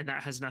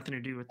that has nothing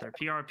to do with their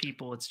PR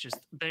people. It's just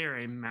they're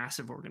a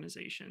massive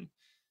organization.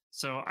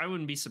 So I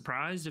wouldn't be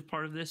surprised if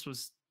part of this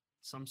was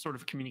some sort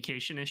of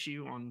communication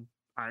issue on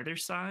either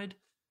side.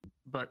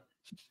 But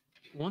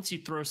once you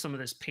throw some of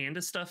this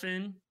Panda stuff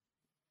in,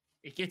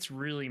 it gets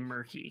really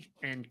murky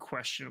and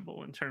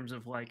questionable in terms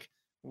of like,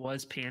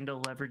 was Panda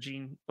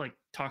leveraging, like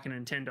talking to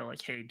Nintendo,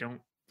 like, hey,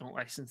 don't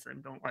license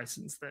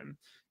them.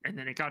 And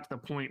then it got to the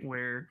point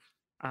where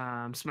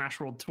Smash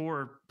World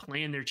Tour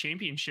planned their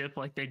championship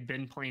like they'd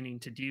been planning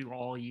to do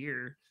all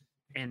year.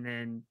 And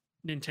then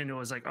Nintendo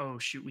was like, oh,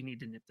 shoot, we need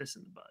to nip this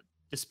in the bud,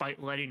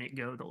 despite letting it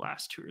go the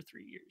last 2 or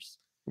 3 years.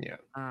 Yeah.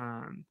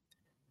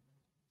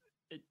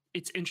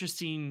 It's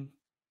interesting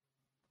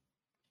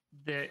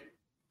that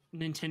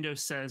Nintendo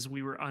says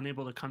we were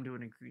unable to come to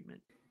an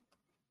agreement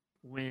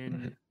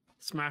when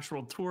Smash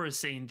World Tour is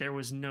saying there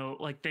was no,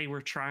 like, they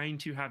were trying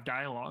to have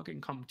dialogue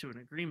and come to an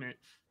agreement,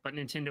 but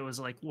Nintendo was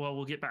like, well,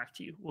 we'll get back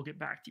to you. We'll get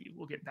back to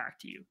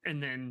you.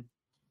 And then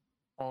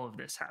all of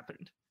this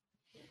happened.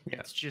 Yeah.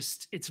 It's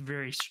just,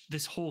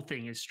 this whole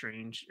thing is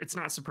strange. It's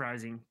not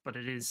surprising, but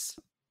it is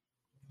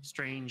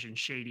strange and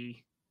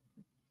shady.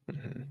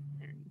 Mm-hmm.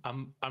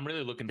 I'm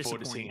really looking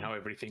forward to seeing how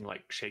everything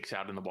like shakes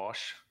out in the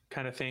wash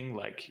kind of thing.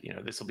 Like,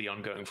 this will be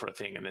ongoing for a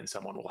thing, and then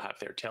someone will have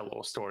their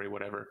tell-all story,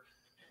 whatever.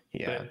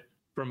 Yeah. But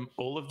from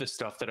all of the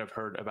stuff that I've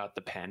heard about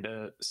the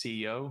Panda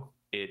CEO,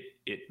 it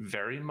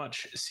very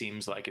much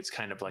seems like it's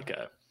kind of like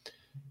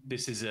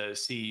this is a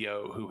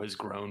CEO who has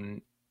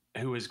grown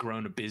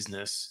a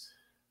business,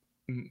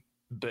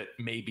 but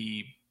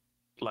maybe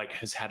like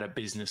has had a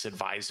business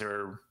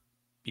advisor,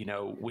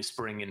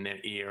 whispering in their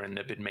ear, and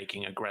they've been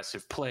making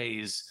aggressive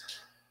plays,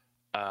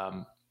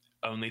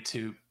 only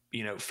to,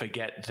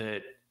 forget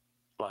that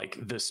like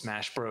the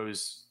Smash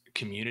Bros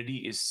community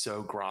is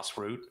so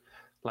grassroots.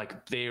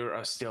 Like there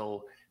are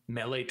still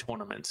melee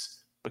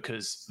tournaments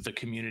because the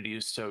community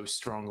is so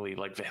strongly,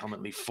 like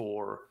vehemently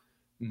for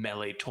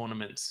melee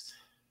tournaments,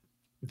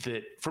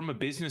 that from a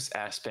business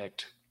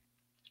aspect,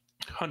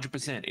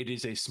 100%, it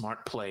is a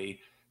smart play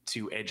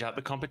to edge out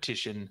the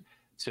competition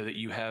so that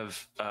you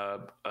have a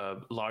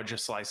larger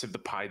slice of the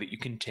pie that you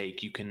can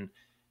take. You can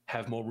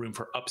have more room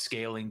for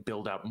upscaling,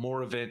 build out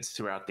more events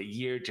throughout the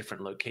year,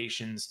 different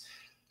locations.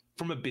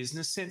 From a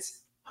business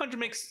sense,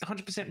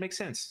 100% makes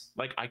sense.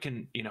 Like I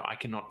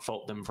cannot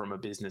fault them from a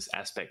business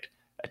aspect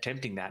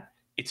attempting that.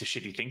 It's a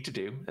shitty thing to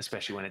do,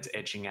 especially when it's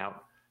edging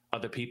out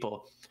other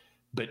people.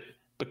 But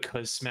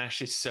because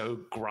Smash is so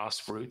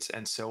grassroots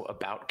and so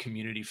about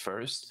community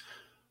first,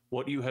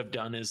 what you have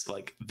done is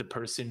like the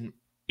person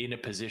in a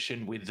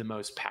position with the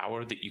most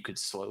power that you could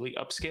slowly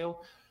upscale,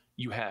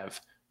 you have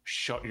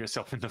shot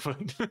yourself in the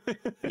foot.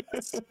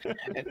 Yes.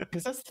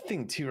 Because that's the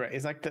thing too, right?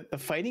 Is like the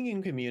fighting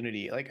game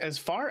community, like as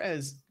far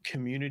as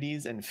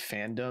communities and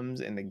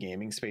fandoms in the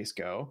gaming space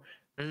go,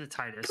 They're the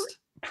tightest.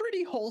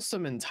 pretty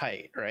wholesome and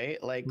tight,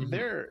 right? Like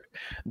they're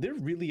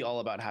really all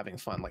about having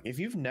fun. Like if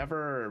you've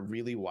never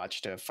really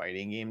watched a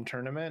fighting game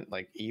tournament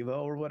like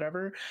Evo or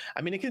whatever,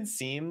 I mean it can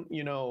seem,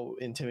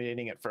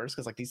 intimidating at first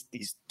because like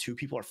these two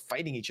people are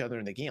fighting each other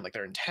in the game. Like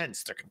they're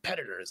intense, they're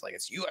competitors, like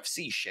it's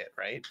UFC shit,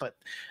 right? But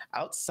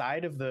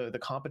outside of the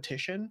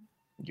competition,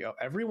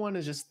 everyone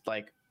is just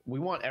like, we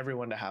want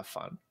everyone to have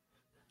fun.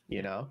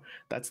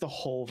 That's the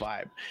whole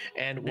vibe.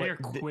 And they're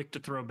quick to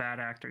throw bad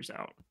actors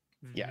out.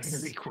 Yes.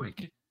 Very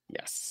quick.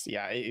 Yes.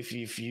 Yeah.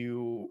 If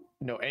you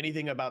know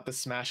anything about the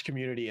Smash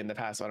community in the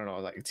past, I don't know,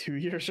 like 2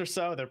 years or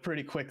so, they're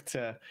pretty quick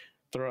to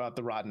throw out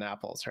the rotten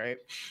apples, right?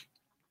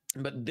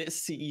 But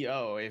this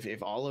CEO,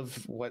 if all of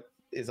what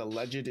is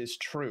alleged is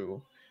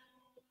true,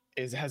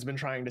 has been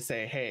trying to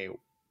say, hey,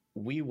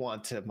 we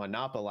want to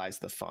monopolize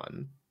the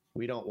fun.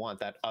 We don't want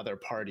that other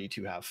party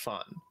to have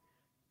fun,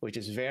 which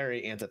is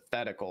very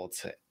antithetical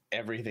to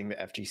everything the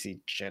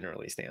FGC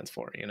generally stands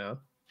for,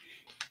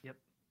 Yep.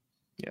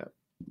 Yeah.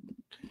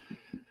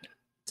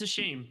 It's a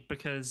shame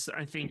because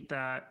I think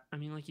that, I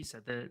mean, like you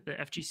said, the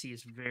FGC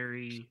is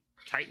very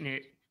tight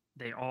knit.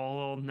 They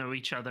all know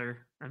each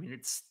other. I mean,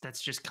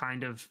 that's just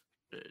kind of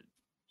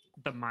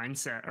the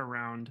mindset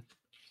around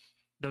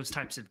those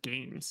types of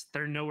games.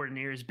 They're nowhere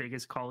near as big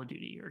as Call of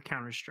Duty or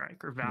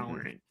Counter-Strike or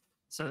Valorant.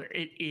 So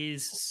it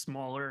is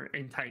smaller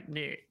and tight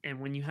knit. And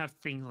when you have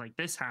things like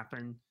this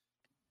happen,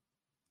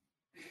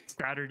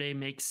 Saturday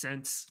makes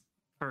sense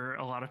for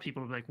a lot of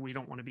people to be like, we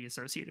don't want to be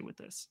associated with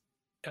this.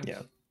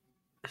 Yeah.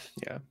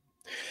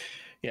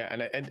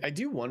 And I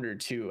do wonder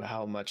too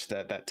how much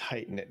that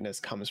tight knitness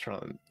comes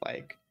from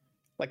like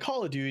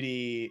Call of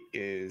Duty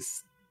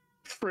is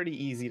pretty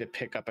easy to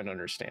pick up and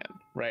understand,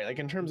 right? Like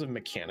in terms of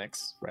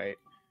mechanics, right?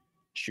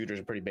 Shooters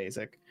are pretty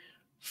basic.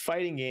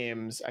 Fighting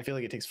games, I feel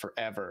like it takes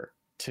forever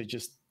to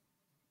just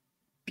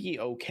be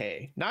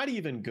okay, not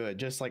even good,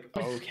 just like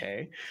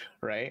okay,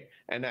 right?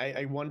 And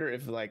I wonder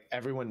if like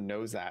everyone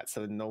knows that,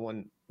 so no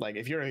one, like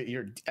if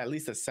you're at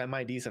least a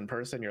semi decent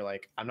person, you're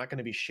like, I'm not going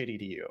to be shitty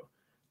to you.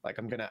 Like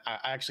I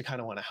actually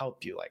kind of want to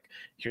help you. Like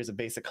here's a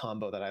basic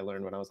combo that I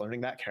learned when I was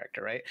learning that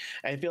character, right?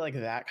 And I feel like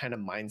that kind of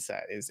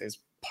mindset is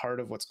part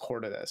of what's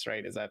core to this,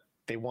 right? Is that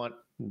they want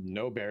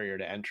no barrier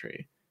to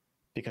entry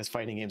because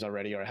fighting games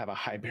already have a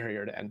high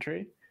barrier to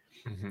entry.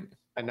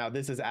 And now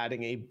this is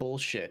adding a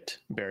bullshit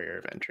barrier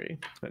of entry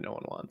that no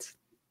one wants.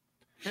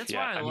 That's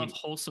why I love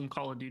wholesome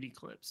Call of Duty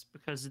clips,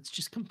 because it's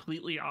just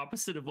completely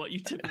opposite of what you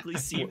typically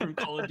see from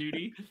Call of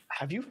Duty.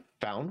 Have you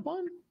found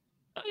one?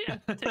 Oh yeah,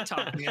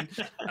 TikTok, man.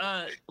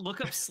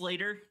 Look up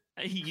Slater.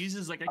 He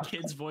uses like a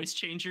kid's voice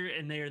changer,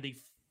 and they are the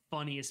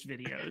funniest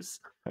videos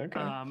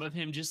of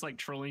him just like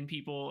trolling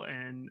people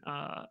and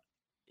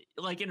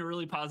like in a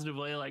really positive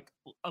way, like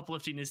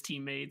uplifting his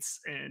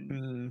teammates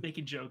and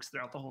making jokes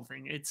throughout the whole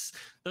thing. It's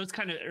those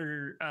kind of,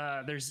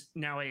 there's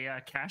now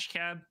a cash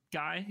cab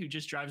guy who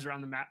just drives around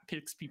the map,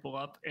 picks people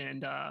up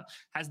and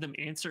has them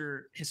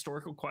answer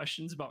historical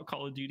questions about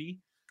Call of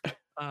Duty,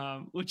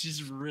 which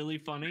is really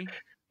funny.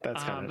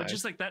 That's kind of but nice.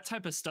 just like that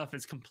type of stuff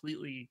is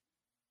completely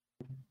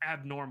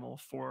abnormal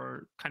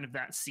for kind of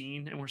that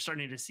scene. And we're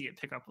starting to see it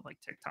pick up with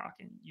like TikTok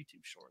and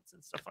YouTube shorts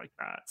and stuff like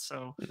that.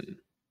 So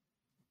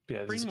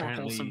yeah, bring more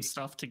wholesome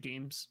stuff to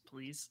games,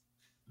 please.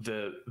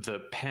 The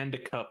Panda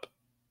Cup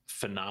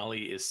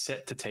finale is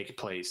set to take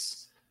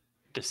place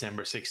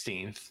December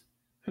 16th.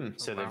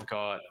 So they've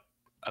got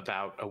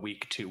about a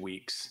week, 2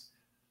 weeks.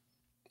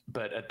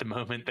 But at the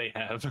moment they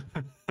have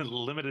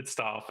limited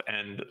staff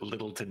and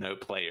little to no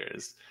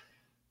players.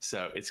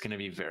 So it's going to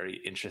be very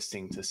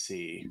interesting to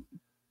see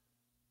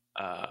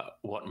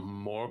what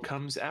more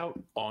comes out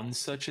on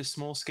such a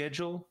small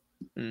schedule.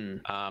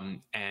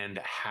 And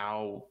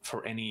how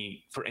for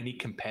any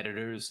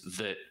competitors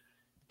that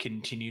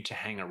continue to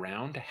hang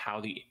around,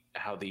 how the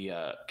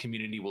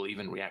community will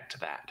even react to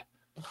that.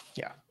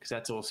 Yeah, because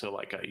that's also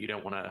like you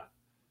don't want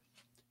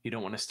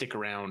to stick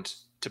around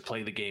to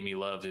play the game you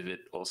love if it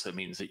also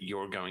means that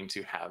you're going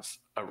to have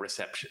a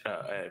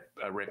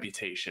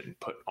reputation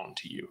put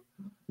onto you.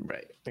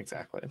 Right,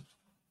 exactly.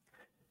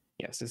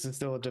 Yes, this is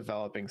still a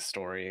developing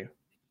story.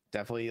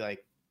 Definitely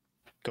like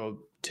go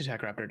to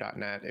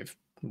techraptor.net if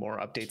more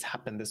updates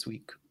happen this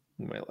week.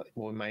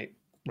 We might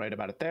write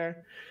about it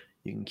there.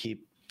 You can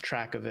keep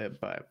track of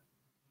it, but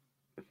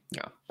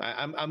yeah,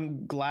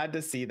 I'm glad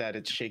to see that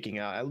it's shaking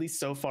out, at least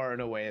so far, in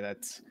a way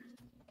that's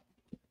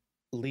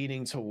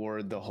leaning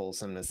toward the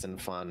wholesomeness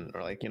and fun,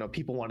 or like,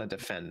 people want to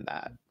defend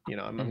that.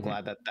 I'm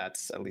glad that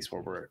that's at least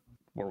where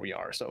we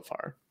are so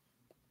far.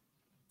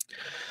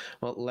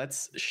 Well,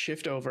 let's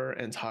shift over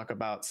and talk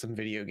about some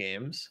video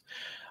games.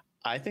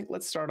 I think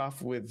let's start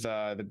off with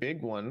the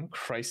big one,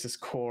 Crisis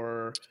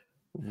Core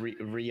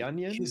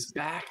Reunion. He's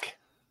back.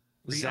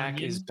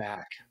 Zach is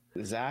back.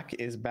 Zach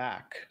is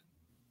back.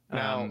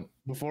 Now,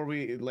 before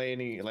we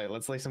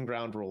let's lay some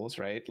ground rules,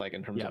 right? Like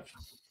in terms of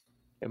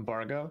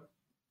embargo.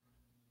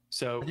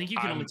 So I think you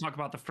can only talk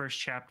about the first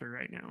chapter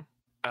right now.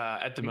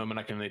 At the moment,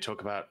 I can only talk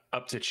about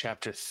up to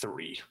chapter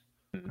 3,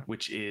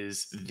 which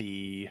is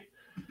the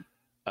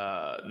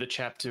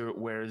chapter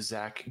where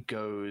Zach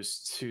goes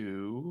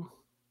to.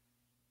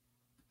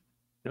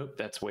 Nope,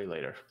 that's way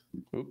later.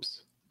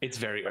 Oops, it's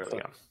very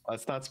early on.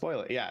 Let's not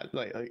spoil it. Yeah,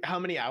 like how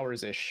many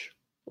hours ish?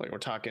 Like we're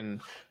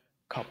talking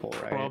couple,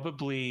 right?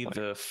 Probably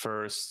the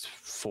first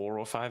 4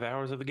 or 5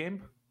 hours of the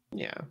game.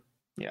 Yeah.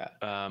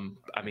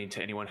 I mean,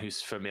 to anyone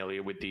who's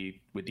familiar with the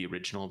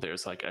original,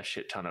 there's like a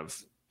shit ton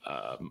of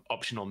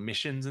optional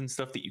missions and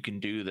stuff that you can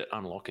do that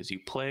unlock as you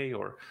play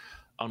or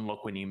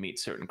unlock when you meet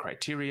certain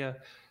criteria.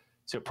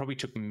 So it probably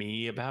took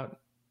me about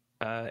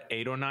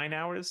 8 or 9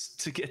 hours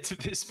to get to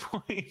this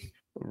point.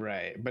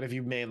 Right, but if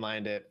you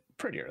mainlined it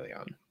pretty early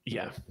on.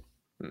 Yeah.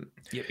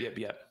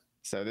 Yep.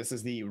 So this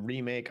is the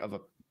remake of a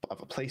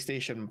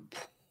PlayStation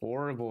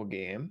Portable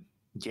game.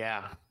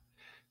 Yeah.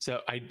 So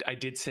I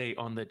did say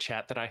on the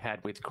chat that I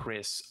had with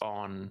Chris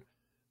on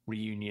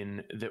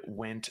Reunion that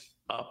went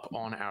up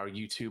on our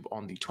YouTube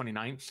on the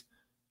 29th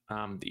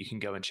that you can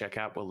go and check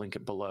out. We'll link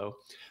it below.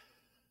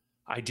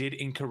 I did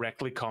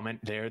incorrectly comment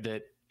there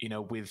that,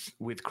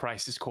 with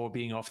Crisis Core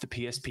being off the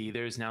PSP,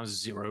 there's now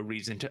zero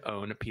reason to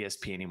own a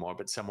PSP anymore.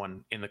 But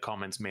someone in the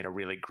comments made a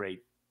really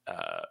great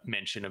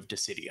mention of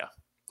Dissidia,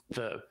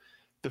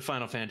 the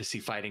Final Fantasy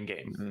fighting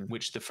game,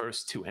 which the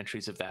first 2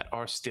 entries of that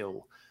are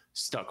still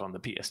stuck on the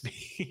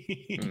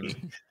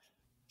PSP.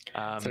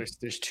 So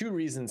there's 2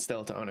 reasons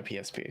still to own a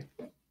PSP.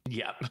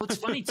 Yeah. What's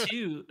funny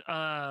too,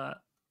 the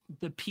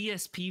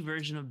PSP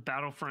version of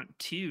Battlefront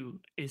 2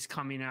 is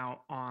coming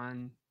out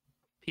on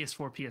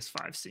PS4,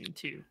 PS5 soon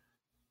too.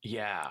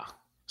 Yeah.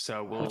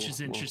 So which is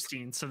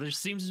interesting. So there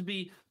seems to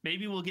be,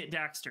 maybe we'll get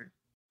Daxter.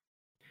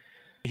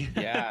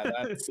 Yeah,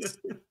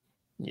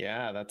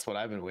 that's what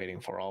I've been waiting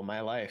for all my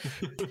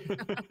life.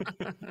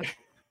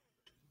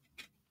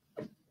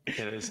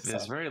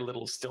 There's very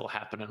little still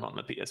happening on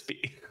the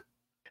PSP.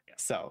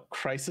 So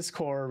Crisis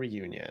Core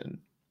Reunion.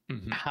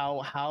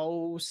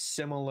 How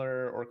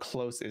similar or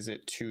close is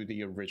it to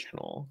the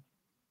original?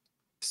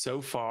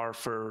 So far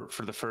for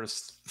the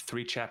first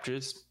 3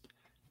 chapters,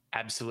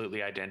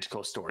 absolutely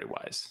identical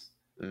story-wise,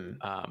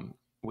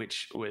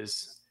 which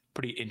was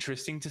pretty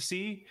interesting to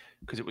see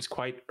because it was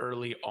quite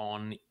early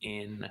on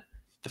in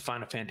the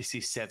Final Fantasy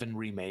VII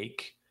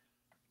remake.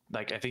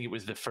 Like I think it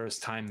was the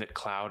first time that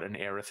Cloud and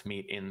Aerith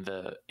meet in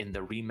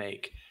the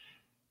remake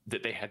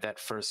that they had that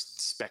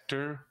first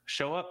Spectre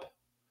show up.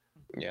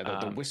 Yeah,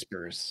 the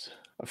whispers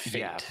of fate.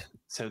 Yeah.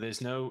 So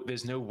there's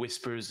no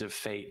whispers of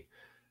fate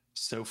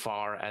so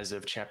far as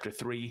of chapter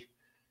 3.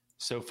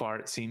 So far,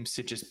 it seems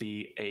to just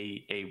be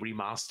a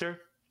remaster.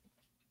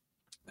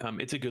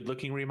 It's a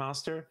good-looking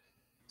remaster.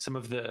 Some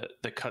of the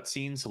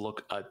cutscenes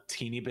look a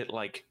teeny bit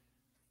like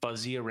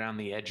fuzzy around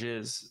the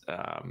edges.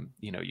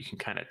 You can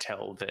kind of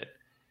tell that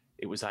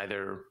it was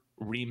either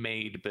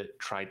remade but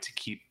tried to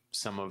keep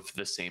some of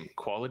the same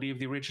quality of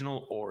the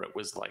original, or it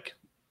was like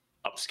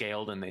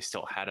upscaled and they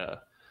still had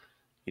a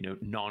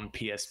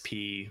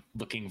non-PSP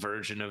looking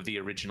version of the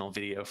original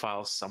video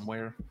files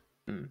somewhere.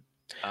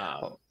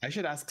 I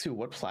should ask too,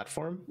 what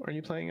platform are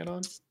you playing it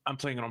on? I'm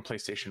playing it on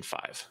PlayStation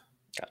 5.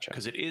 Gotcha.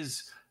 Because it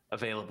is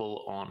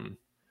available on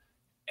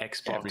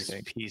Xbox,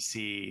 everything.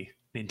 PC,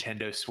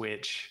 Nintendo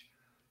Switch.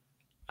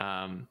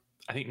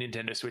 I think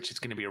Nintendo Switch is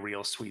going to be a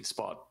real sweet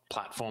spot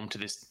platform for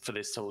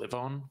this to live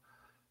on.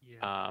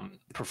 Yeah.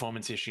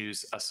 Performance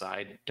issues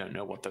aside, don't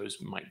know what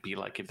those might be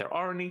like if there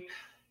are any.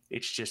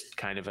 It's just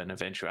kind of an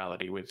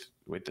eventuality with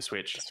the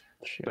Switch.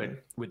 Sure.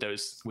 But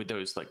with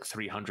those like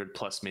 300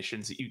 plus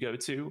missions that you go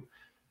to,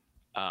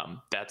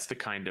 that's the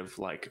kind of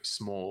like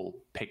small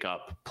pick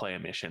up, play a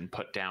mission,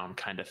 put down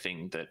kind of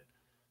thing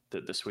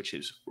that the Switch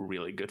is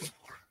really good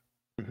for.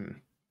 Mm-hmm.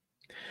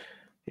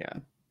 Yeah.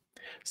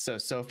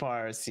 So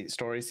far,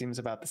 story seems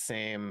about the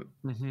same.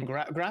 Mm-hmm.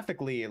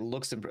 Graphically, it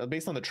looks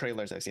based on the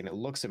trailers I've seen, it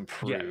looks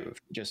improved. Yeah.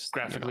 Just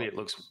graphically, it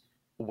looks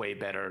way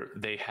better.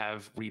 They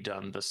have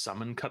redone the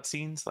summon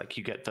cutscenes. Like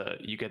you get the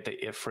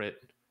Ifrit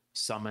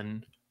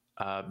summon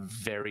at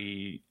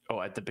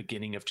the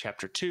beginning of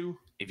chapter 2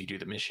 if you do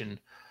the mission,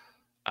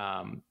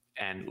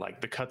 and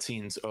like the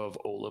cutscenes of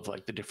all of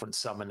like the different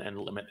summon and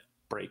limit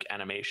break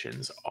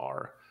animations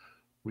are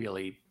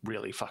really,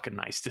 really fucking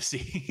nice to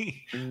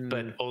see.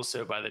 But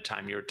also by the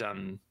time you're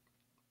done,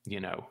 you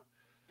know,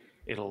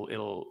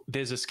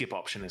 there's a skip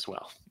option as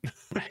well,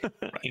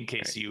 in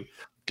case you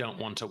don't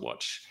want to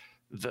watch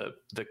the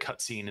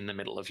cutscene in the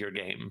middle of your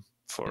game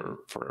for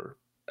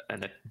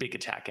a big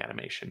attack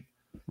animation.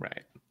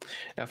 Right.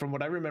 Now, from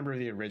what I remember of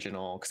the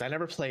original, because I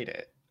never played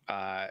it,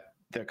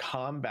 the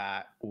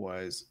combat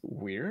was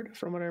weird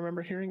from what I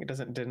remember hearing. It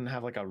didn't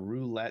have like a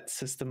roulette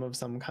system of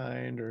some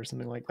kind or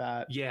something like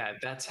that. Yeah,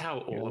 that's how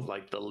all of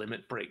like the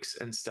limit breaks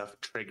and stuff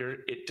trigger.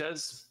 It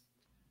does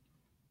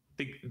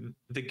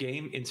the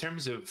game in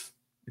terms of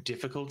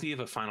difficulty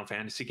of a Final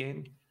Fantasy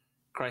game.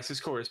 Crisis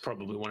Core is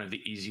probably one of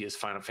the easiest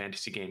Final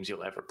Fantasy games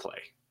you'll ever play.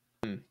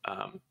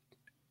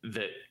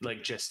 That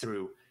like just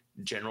through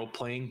general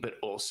playing, but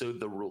also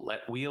the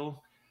roulette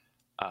wheel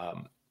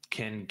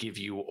can give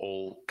you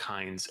all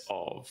kinds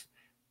of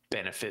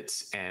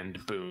benefits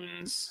and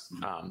boons,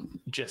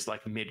 just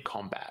like mid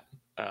combat.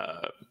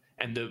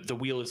 And the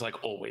wheel is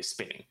like always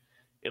spinning.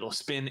 It'll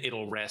spin,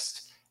 it'll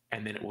rest,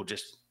 and then it will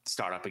just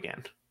start up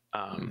again.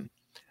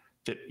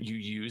 That you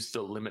use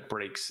the limit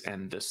breaks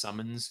and the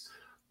summons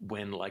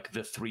when like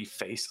the 3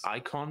 face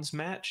icons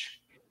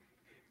match.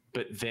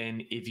 But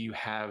then if you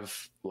have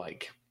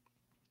like,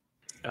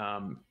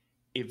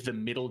 if the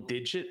middle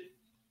digit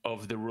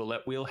of the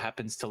roulette wheel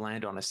happens to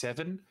land on a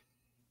 7,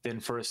 then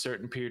for a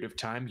certain period of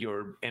time,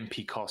 your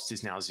MP cost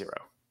is now 0.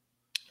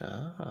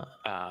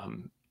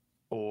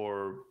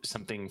 Or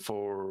something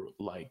for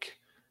like,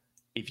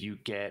 if you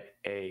get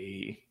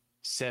a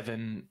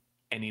 7,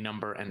 any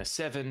number and a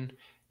 7,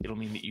 it'll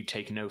mean that you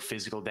take no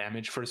physical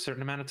damage for a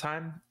certain amount of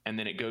time. And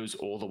then it goes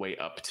all the way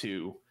up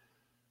to,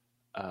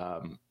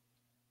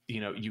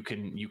 you know, you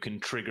can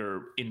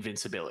trigger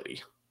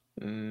invincibility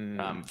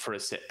for a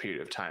set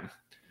period of time.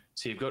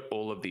 So you've got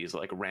all of these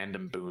like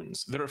random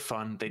boons that are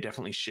fun. They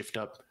definitely shift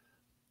up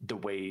the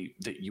way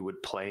that you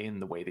would play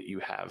and the way that you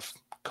have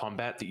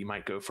combat, that you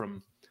might go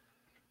from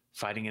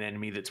fighting an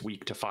enemy that's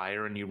weak to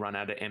fire and you run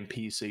out of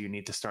MP. So you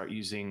need to start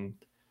using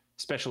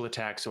special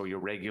attacks or your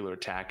regular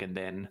attack. And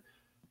then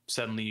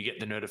suddenly you get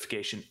the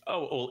notification,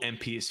 oh, all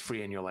MP is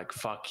free. And you're like,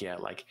 fuck yeah,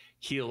 like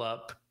heal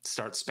up,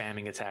 start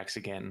spamming attacks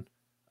again.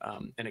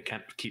 And it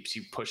kind of keeps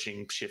you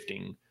pushing,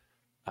 shifting,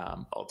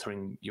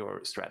 altering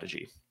your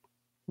strategy.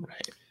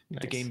 Right.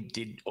 Nice. The game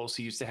did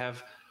also used to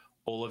have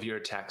all of your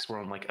attacks were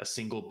on like a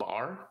single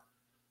bar.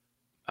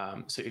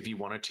 So if you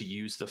wanted to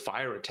use the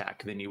fire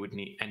attack, then you would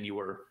need, and you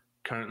were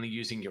currently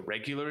using your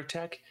regular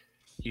attack,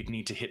 you'd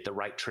need to hit the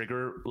right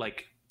trigger,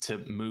 like to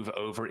move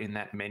over in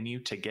that menu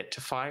to get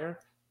to fire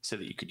so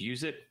that you could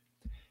use it.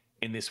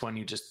 In this one,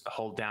 you just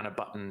hold down a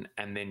button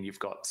and then you've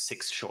got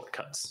 6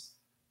 shortcuts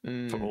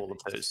for all of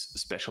those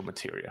special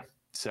materia.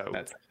 So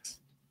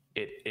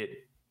it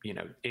you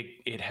know,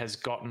 it has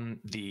gotten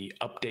the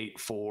update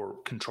for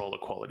controller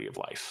quality of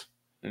life.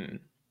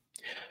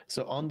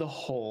 So on the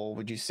whole,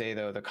 would you say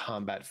though the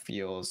combat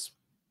feels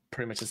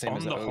pretty much the same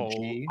as the OG?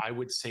 Whole, I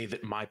would say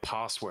that my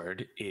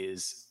password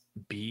is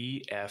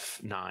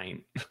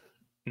BF9.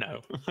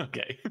 No,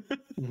 okay.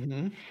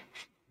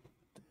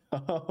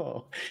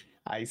 Oh,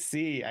 I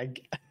see.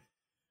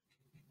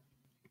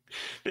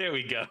 There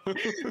we go.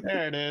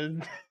 There it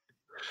is.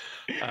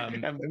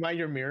 Am I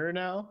your mirror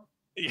now?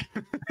 Yeah.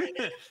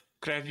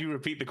 Could I have you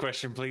repeat the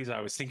question, please?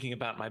 I was thinking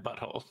about my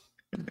butthole.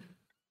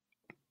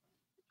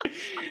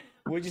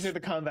 Would you say the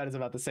combat is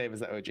about the same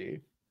as the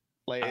OG?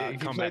 Like,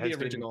 if you play the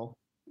original,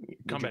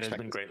 combat has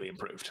been greatly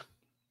improved.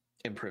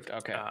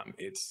 Okay.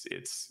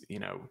 It's you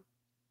know,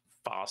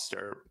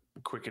 faster,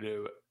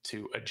 quicker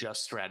to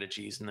adjust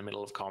strategies in the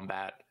middle of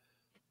combat,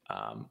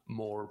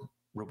 more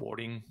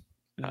rewarding.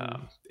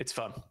 It's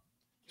fun.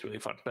 It's really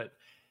fun, but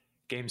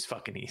game's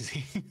fucking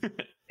easy.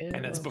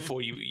 And that's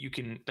before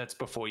that's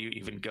before you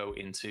even go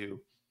into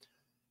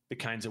the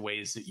kinds of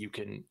ways that you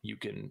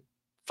can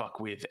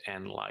fuck with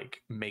and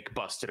like make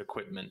busted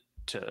equipment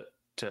to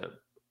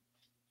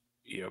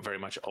you know, very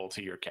much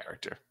alter your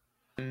character.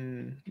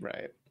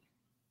 Right.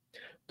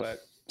 But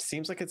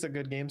seems like it's a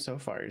good game so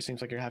far. It seems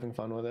like you're having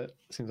fun with it.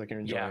 Seems like you're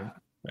enjoying.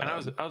 And I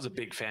was a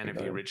big fan of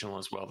the original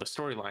as well. The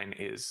storyline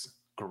is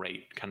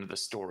great. Kind of the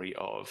story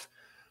of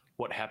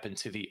what happened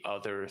to the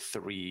other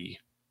 3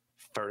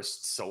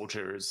 first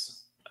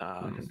soldiers,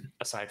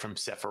 aside from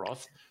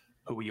Sephiroth,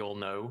 who we all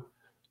know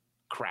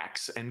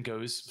cracks and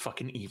goes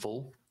fucking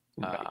evil.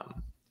 Right.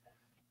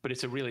 But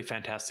it's a really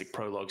fantastic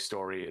prologue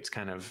story. It's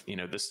kind of, you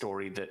know, the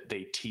story that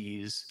they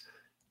tease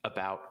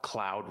about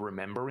Cloud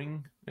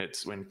remembering.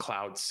 It's when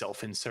Cloud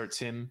self-inserts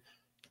him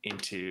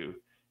into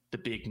the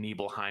big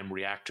Nibelheim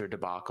reactor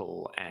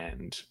debacle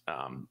and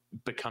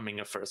becoming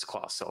a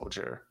first-class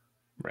soldier.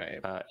 Right.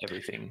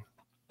 Everything.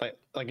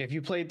 Like if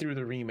you played through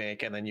the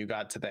remake and then you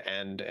got to the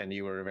end and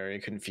you were very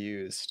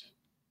confused,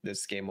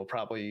 this game will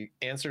probably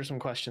answer some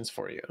questions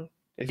for you.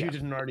 If you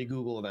didn't already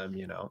Google them,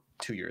 you know,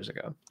 2 years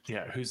ago.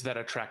 Yeah, who's that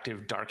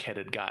attractive,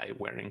 dark-headed guy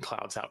wearing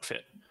Cloud's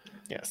outfit?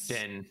 Yes.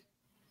 Then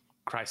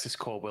Crisis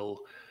Core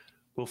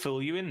will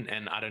fill you in,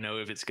 and I don't know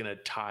if it's going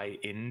to tie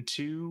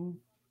into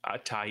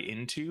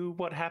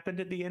what happened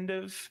at the end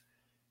of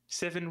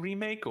 7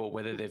 remake, or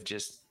whether they've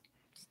just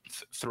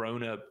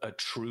thrown a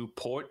true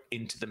port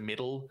into the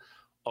middle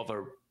of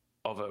a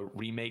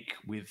remake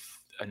with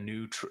a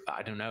new.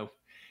 I don't know.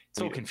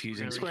 It's all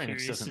confusing. Really Square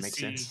Enix doesn't make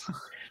sense.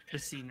 To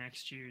see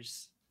next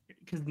year's,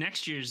 because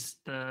next year's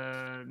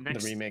the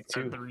remake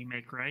too. The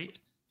remake, right?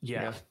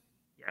 Yeah.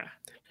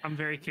 I'm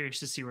very curious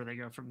to see where they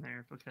go from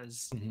there,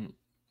 because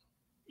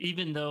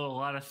even though a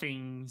lot of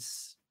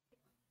things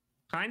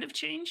kind of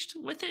changed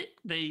with it,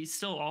 they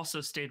still also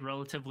stayed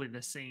relatively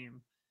the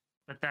same.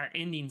 But that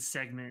ending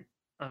segment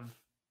of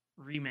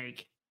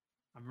remake,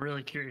 I'm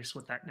really curious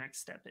what that next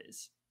step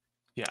is.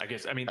 Yeah, I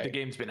guess. I mean, the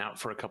game's been out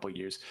for a couple of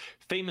years.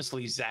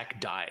 Famously, Zack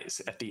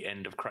dies at the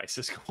end of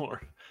Crisis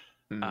Core.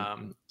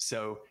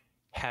 So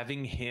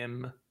having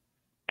him,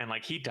 and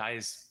like he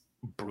dies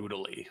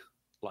brutally,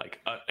 like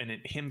and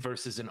him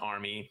versus an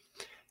army,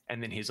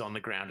 and then he's on the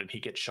ground and he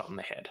gets shot in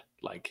the head.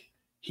 Like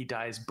he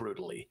dies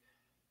brutally.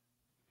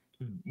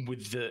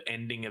 With the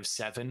ending of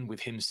 7, with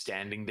him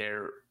standing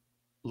there,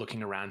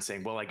 looking around,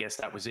 saying, "Well, I guess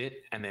that was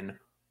it," and then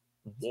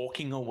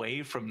walking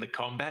away from the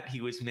combat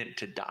he was meant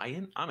to die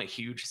in. I'm a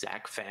huge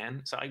Zack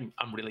fan, so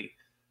I'm really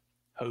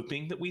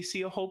hoping that we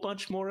see a whole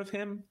bunch more of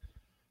him.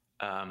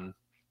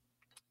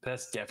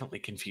 That's definitely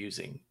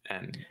confusing,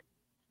 and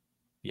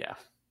yeah.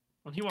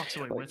 Well, he walks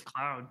away with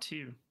Cloud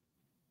too.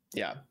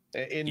 Yeah,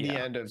 in the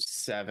end of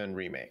 7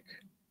 remake.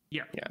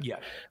 Yeah.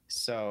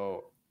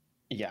 So,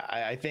 yeah,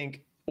 I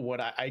think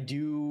what I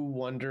do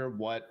wonder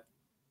what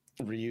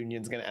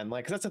Reunion's going to end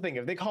like, because that's the thing.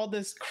 If they called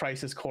this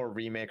Crisis Core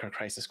remake or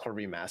Crisis Core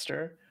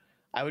remaster,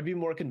 I would be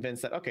more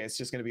convinced that okay, it's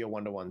just going to be a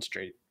 1-to-1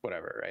 straight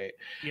whatever, right?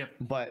 Yep.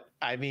 But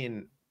I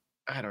mean,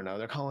 I don't know.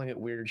 They're calling it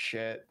weird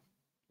shit.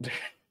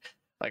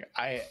 Like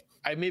I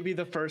maybe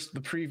the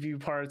preview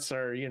parts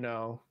are, you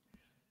know,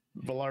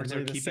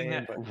 largely the same.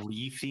 That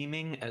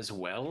re-theming as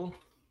well.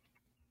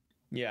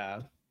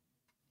 Yeah,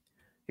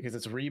 because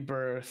it's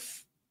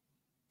Rebirth.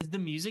 Is the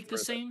music the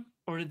same,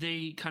 or did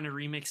they kind of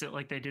remix it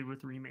like they did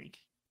with Remake?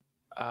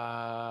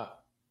 I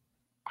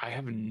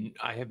have.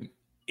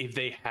 If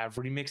they have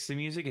remixed the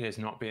music, it has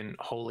not been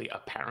wholly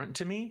apparent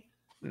to me,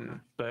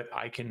 but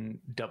I can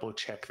double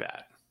check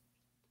that.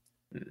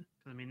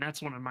 I mean,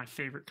 that's one of my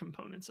favorite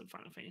components of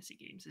Final Fantasy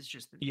games. Is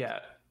just the music. Yeah.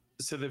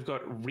 So they've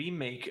got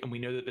Remake, and we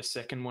know that the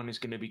second one is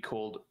going to be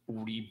called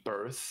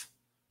Rebirth,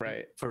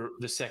 right? For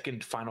the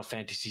second Final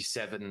Fantasy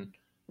VII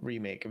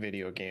remake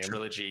video game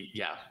trilogy.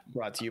 Yeah,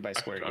 brought to you by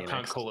Square Enix. I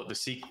can't call it the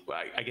sequel.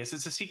 I guess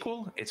it's a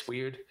sequel. It's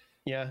weird.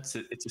 Yeah,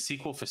 it's a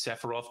sequel for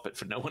Sephiroth, but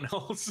for no one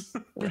else.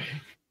 Right.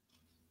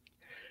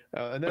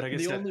 And then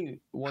the only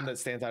one that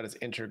stands out is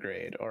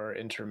Intergrade or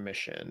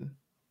Intermission.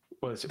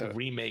 Well, it's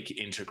Remake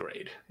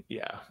Intergrade.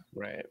 Yeah.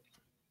 Right.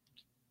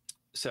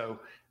 So,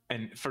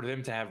 and for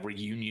them to have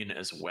Reunion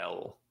as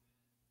well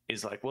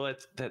is like, well,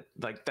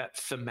 that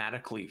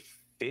thematically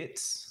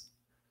fits,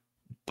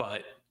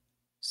 but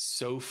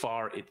so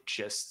far it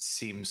just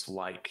seems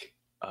like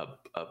a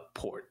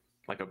port,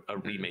 like a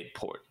remade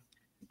port,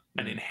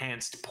 an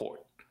enhanced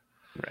port.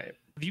 Right.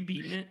 Have you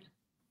beaten it?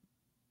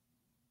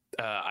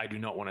 I do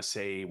not want to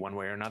say one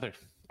way or another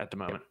at the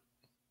moment.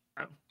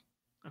 Oh,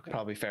 okay.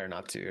 Probably fair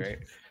not to, right?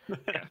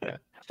 Yeah.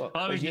 Well,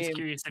 I was just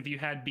curious if you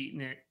had beaten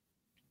it,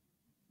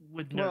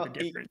 would know the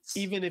difference.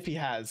 Even if he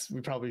has,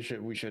 we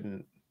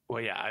shouldn't.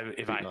 Well, yeah,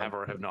 if I have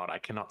or have not, I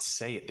cannot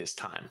say at this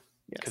time,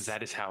 because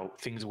that is how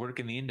things work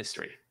in the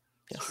industry.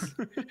 Yes.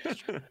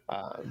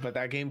 But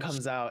that game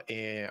comes out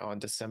on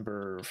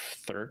December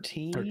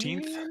 13th.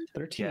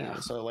 13th. Yeah.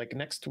 So like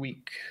next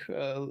week,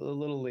 a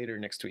little later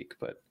next week,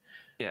 but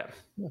yeah.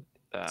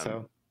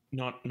 So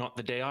not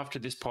the day after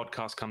this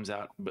podcast comes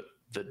out, but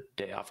the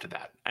day after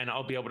that, and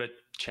I'll be able to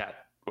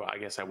chat. Well, I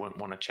guess I won't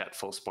want to chat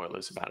full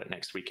spoilers about it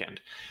next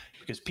weekend,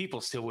 because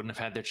people still wouldn't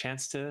have had their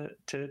chance to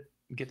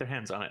get their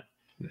hands on it.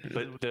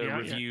 But the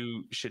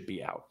review should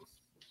be out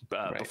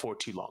before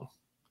too long.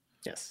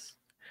 Yes.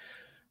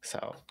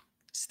 So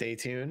stay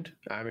tuned.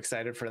 I'm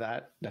excited for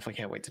that. Definitely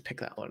can't wait to pick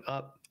that one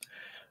up.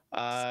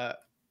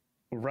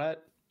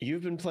 Rhett,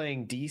 you've been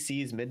playing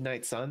DC's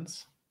Midnight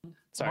Suns.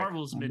 Sorry,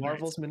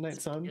 Marvel's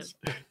Midnight Suns.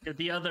 Yeah,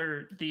 the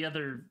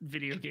other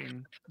video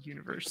game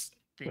universe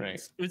things.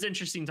 Right. It was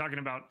interesting talking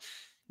about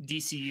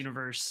DC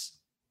Universe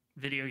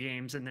video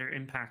games and their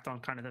impact on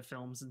kind of the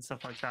films and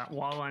stuff like that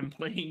while I'm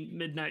playing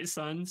Midnight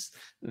Suns.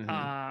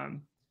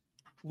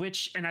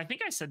 Which, and I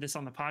think I said this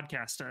on the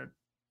podcast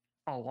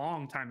a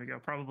long time ago,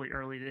 probably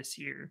early this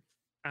year,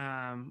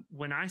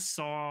 when I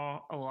saw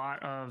a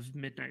lot of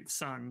Midnight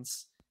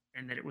Suns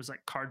and that it was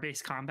like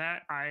card-based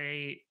combat,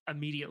 I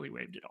immediately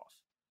waved it off.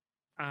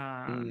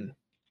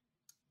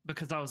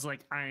 Because I was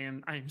like, I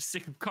am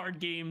sick of card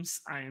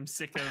games. I am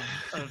sick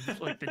of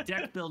like the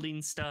deck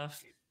building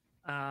stuff.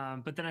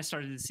 But then I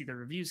started to see the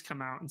reviews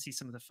come out and see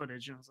some of the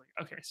footage, and I was like,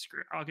 okay,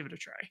 screw it, I'll give it a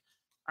try.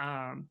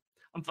 I'm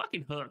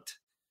fucking hooked.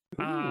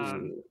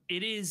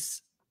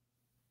 It's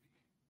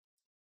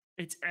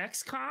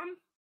XCOM,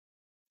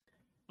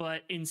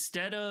 but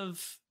instead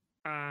of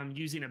and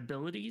you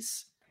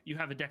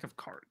have a deck of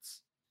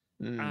cards.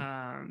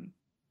 And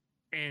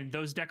and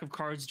those deck of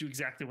cards do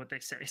exactly what they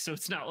say. So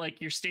it's not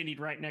like you're standing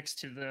right next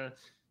to the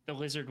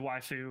lizard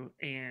waifu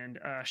and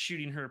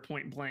shooting her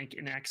point blank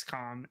in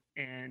XCOM,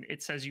 and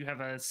it says you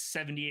have a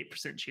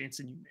 78% chance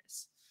and you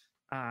miss.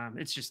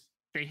 It's just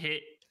they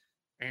hit,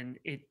 and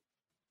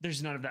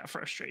there's none of that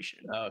frustration.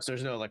 Oh, so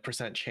there's no like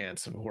percent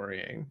chance of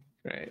worrying,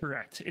 right?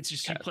 Correct. It's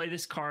just you play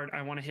this card.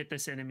 I want to hit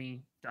this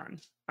enemy. Done.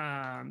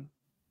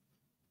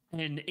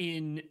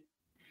 And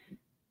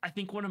I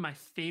think one of my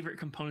favorite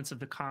components of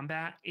the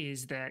combat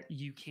is that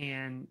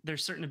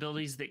there's certain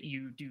abilities that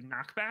you do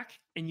knockback,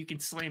 and you can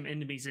slam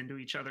enemies into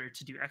each other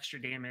to do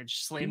extra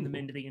damage, slam them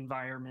into the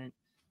environment,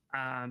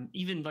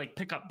 even like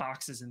pick up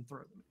boxes and throw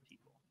them at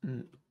people.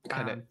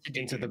 Kind of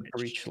into the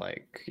breach,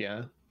 like,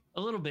 yeah.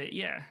 A little bit,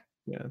 yeah.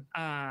 Yeah.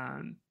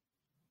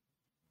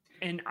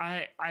 And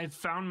I've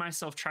found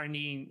myself trying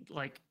to,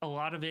 like, a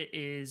lot of it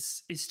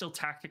is still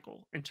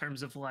tactical in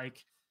terms of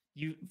like,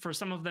 for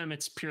some of them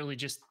it's purely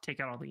just take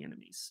out all the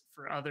enemies.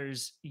 For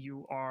others,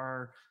 you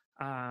are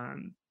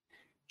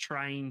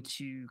trying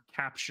to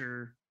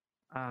capture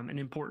an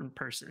important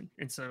person,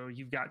 and so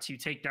you've got to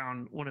take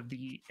down one of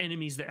the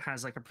enemies that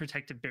has like a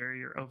protective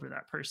barrier over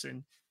that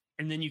person,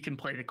 and then you can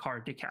play the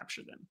card to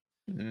capture them.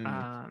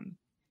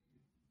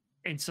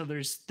 And so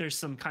there's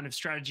some kind of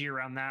strategy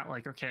around that,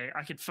 like, okay,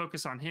 I could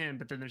focus on him,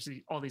 but then there's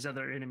all these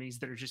other enemies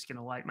that are just going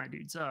to light my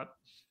dudes up.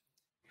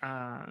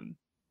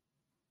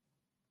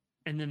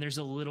 And then there's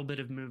a little bit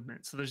of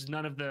movement. So there's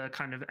none of the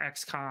kind of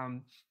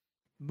XCOM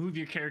move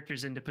your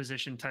characters into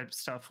position type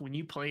stuff. When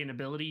you play an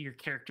ability, your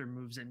character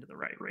moves into the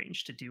right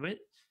range to do it.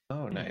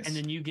 Oh, nice. And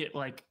then you get,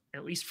 like,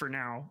 at least for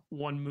now,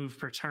 one move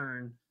per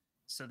turn.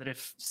 So that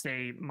if,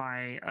 say,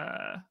 my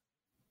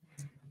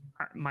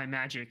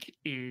magic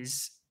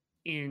is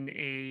in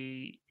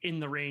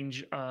the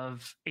range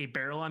of a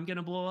barrel I'm going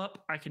to blow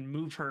up, I can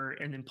move her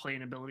and then play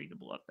an ability to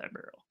blow up that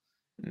barrel.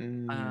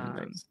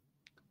 Nice.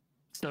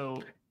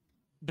 So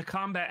the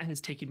combat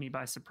has taken me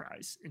by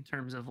surprise in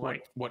terms of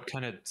like what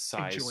kind of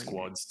size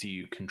squads do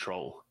you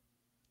control?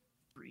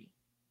 3.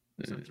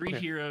 So 3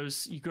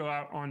 heroes. You go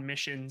out on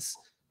missions.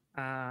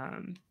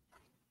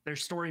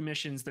 There's story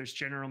missions, there's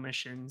general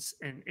missions,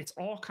 and it's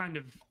all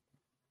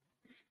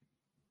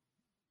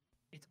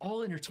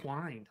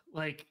intertwined.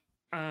 Like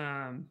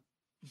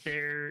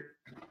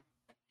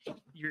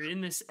you're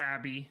in this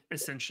abbey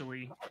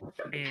essentially,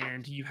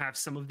 and you have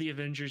some of the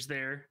Avengers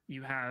there.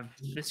 You have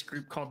this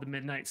group called the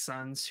Midnight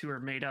Suns, who are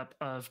made up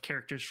of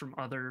characters from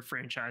other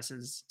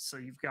franchises. So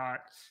you've got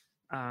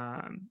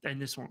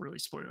and this won't really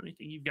spoil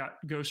anything, you've got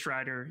Ghost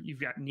Rider, you've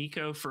got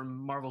Nico from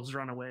Marvel's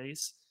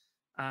Runaways,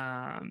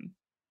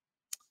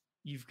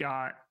 you've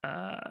got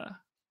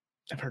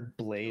I've heard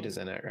Blade is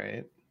in it,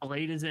 right?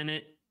 Blade is in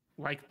it,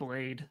 like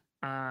Blade.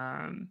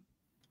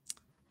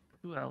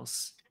 Who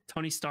else?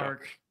 Tony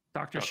Stark,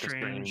 Doctor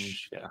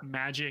Strange,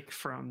 Magic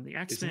from the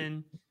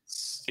X-Men.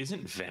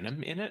 Isn't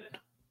Venom in it?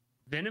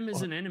 Venom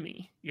is an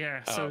enemy.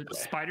 Yeah. So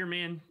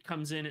Spider-Man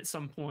comes in at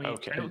some point.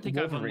 Okay. I don't think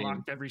Wolverine. I've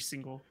unlocked every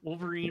single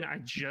Wolverine. I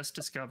just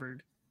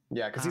discovered.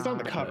 Yeah, because he's on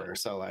the cover.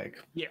 So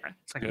like, yeah,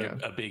 it's like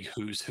a big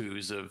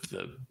who's of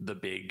the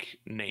big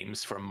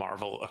names from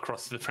Marvel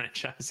across the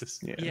franchises.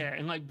 Yeah,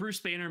 and like Bruce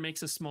Banner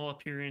makes a small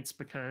appearance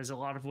because a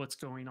lot of what's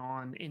going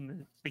on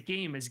in the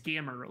game is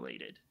Gamma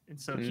related, and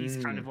so he's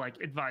kind of like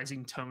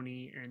advising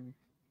Tony,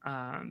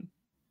 and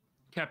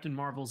Captain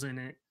Marvel's in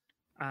it.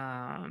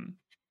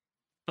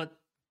 But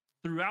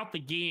throughout the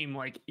game,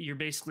 like you're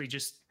basically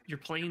you're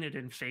playing it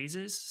in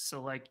phases.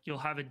 So like you'll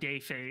have a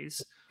day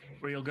phase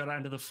where you'll go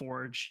down to the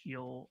forge,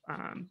 you'll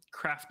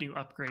craft new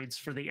upgrades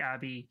for the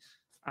Abbey,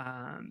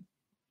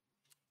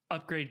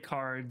 upgrade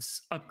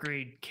cards,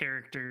 upgrade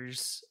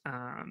characters.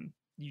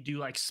 You do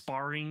like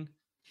sparring.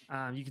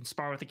 You can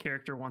spar with a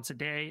character once a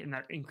day, and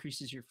that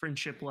increases your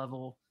friendship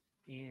level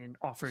and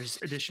offers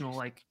additional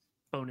like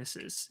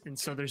bonuses. And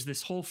so there's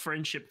this whole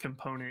friendship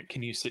component.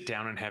 Can you sit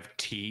down and have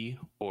tea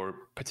or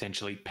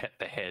potentially pet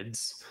the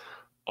heads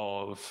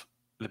of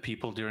the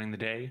people during the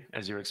day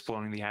as you're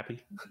exploring the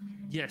Abbey?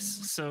 Yes.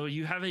 So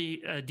you have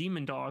a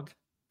demon dog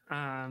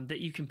that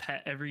you can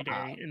pet every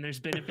day, and there's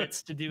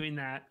benefits to doing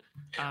that.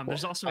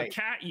 There's also a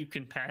cat you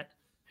can pet.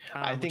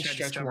 I think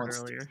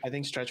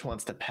Stretch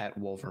wants to pet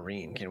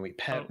Wolverine. Can we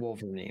pet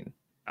Wolverine?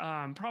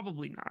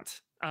 Probably not.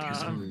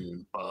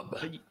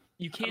 But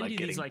you can do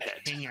these like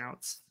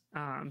hangouts.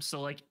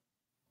 So like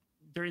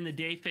during the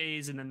day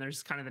phase, and then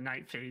there's kind of the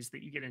night phase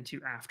that you get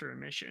into after a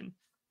mission.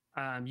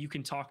 You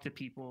can talk to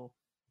people,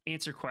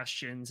 answer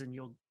questions, and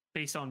you'll,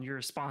 based on your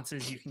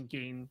responses, you can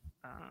gain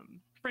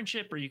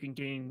friendship, or you can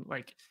gain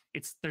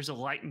there's a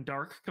light and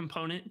dark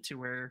component to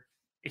where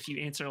if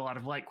you answer a lot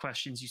of light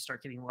questions, you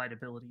start getting light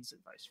abilities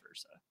and vice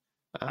versa.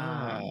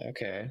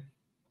 Okay.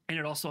 And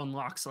it also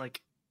unlocks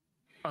like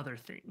other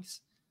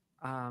things.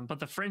 But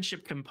the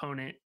friendship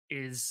component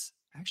is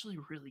actually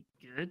really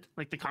good.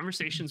 Like the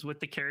conversations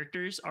with the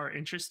characters are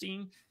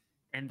interesting,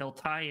 and they'll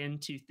tie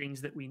into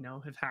things that we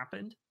know have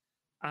happened.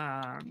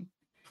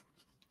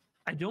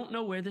 I don't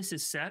know where this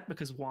is set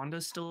because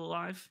Wanda's still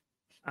alive,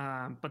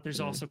 but there's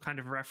also kind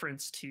of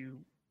reference to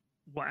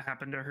what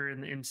happened to her in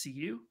the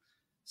MCU.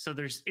 So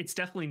it's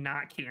definitely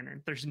not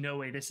canon. There's no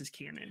way this is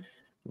canon.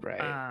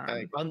 Right.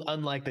 Like,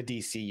 unlike the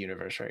DC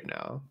universe right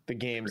now, the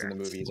games and the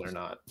movies are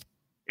not.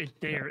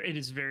 It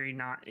is very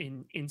not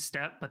in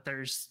step, but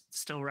there's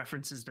still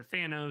references to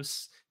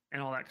Thanos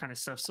and all that kind of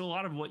stuff. So a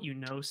lot of what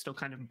still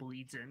kind of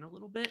bleeds in a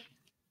little bit.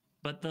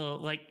 But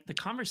the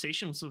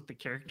conversations with the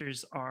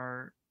characters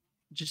are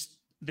just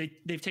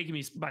they've taken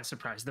me by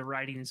surprise. The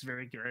writing is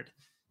very good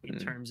in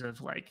terms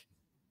of like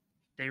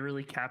they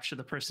really capture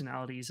the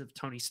personalities of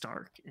Tony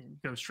Stark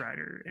and Ghost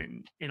Rider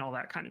and all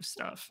that kind of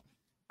stuff.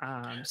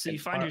 So you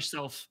find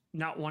yourself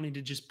not wanting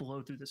to just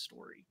blow through the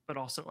story, but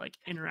also like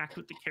interact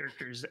with the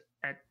characters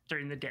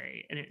during the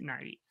day and at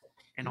night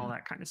and all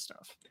that kind of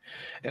stuff.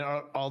 And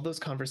are all those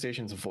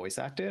conversations voice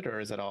acted, or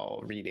is it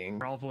all reading?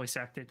 They're all voice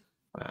acted.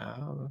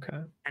 Wow. Okay.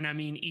 And I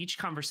mean, each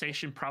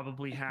conversation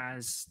probably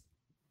has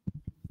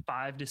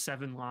 5 to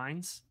 7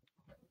 lines,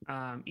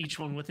 each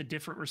one with a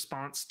different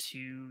response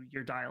to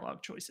your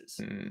dialogue choices.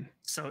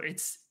 So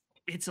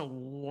it's a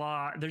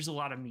lot. There's a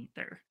lot of meat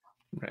there.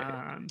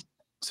 Right.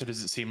 So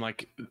does it seem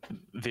like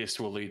this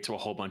will lead to a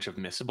whole bunch of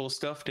missable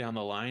stuff down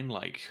the line?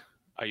 Like,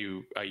 are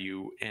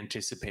you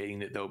anticipating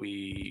that there'll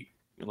be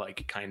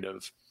like kind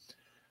of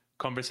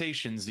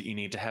conversations that you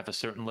need to have a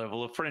certain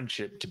level of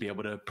friendship to be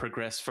able to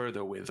progress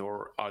further with?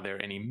 Or are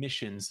there any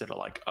missions that are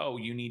like, oh,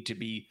 you need to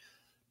be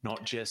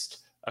not just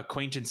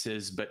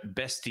acquaintances but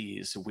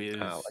besties with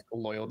like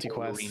loyalty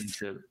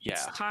quests?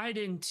 It's tied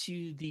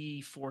into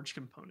the Forge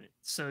component.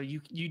 So you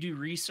do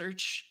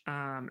research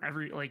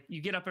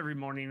you get up every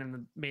morning, and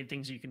the main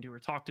things you can do are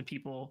talk to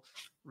people,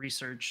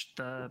 research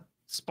the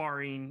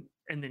sparring,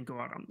 and then go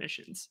out on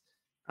missions.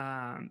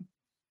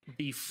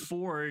 The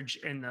Forge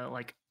and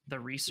the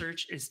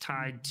research is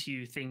tied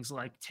to things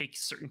like take a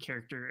certain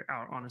character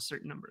out on a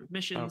certain number of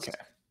missions,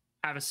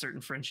 have a certain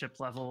friendship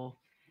level,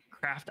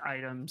 craft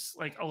items.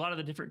 Like a lot of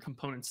the different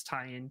components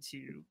tie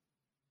into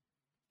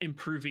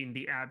improving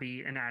the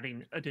Abbey and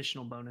adding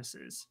additional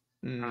bonuses.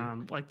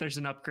 Like there's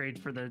an upgrade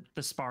for the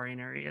sparring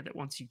area that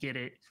once you get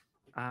it,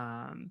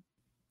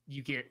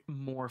 you get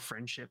more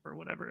friendship or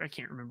whatever. I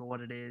can't remember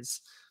what it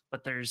is,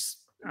 but there's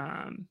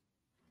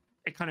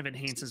it kind of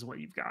enhances what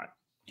you've got.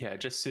 Yeah,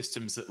 just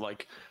systems that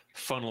like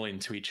funnel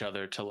into each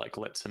other to like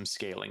let some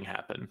scaling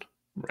happen.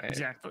 Right.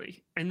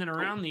 Exactly. And then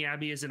around the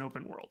Abbey is an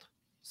open world.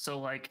 So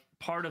like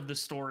part of the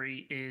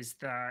story is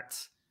that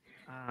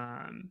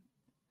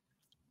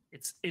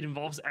it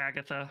involves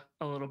Agatha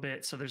a little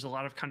bit. So there's a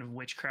lot of kind of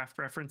witchcraft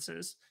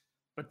references,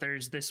 but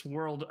there's this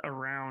world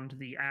around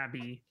the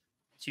Abbey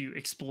to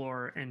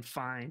explore and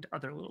find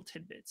other little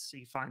tidbits. So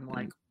you find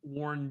like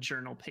worn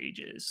journal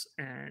pages,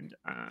 and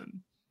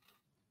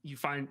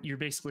you're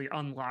basically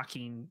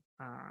unlocking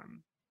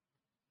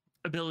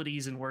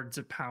abilities and words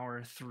of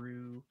power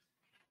through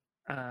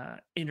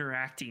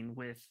interacting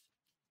with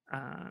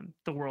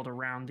the world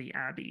around the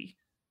Abbey.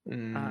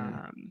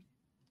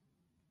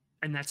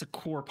 And that's a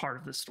core part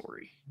of the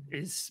story,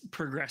 is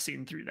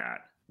progressing through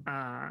that.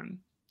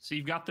 So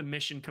you've got the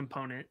mission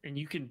component, and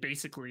you can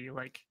basically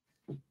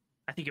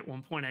I think at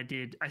one point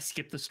I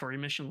skipped the story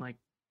mission like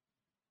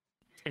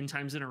 10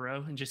 times in a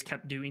row and just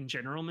kept doing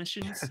general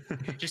missions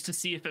just to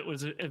see if it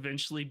was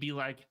eventually be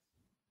like,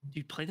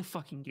 dude, play the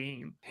fucking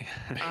game.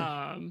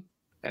 And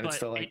but it's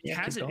still like,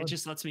 it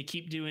just lets me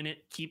keep doing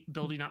it, keep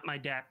building up my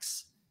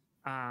decks,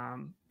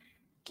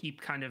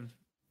 keep kind of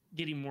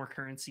getting more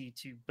currency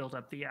to build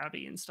up the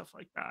Abbey and stuff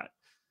like that.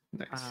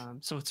 Nice.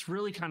 So it's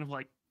really kind of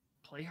like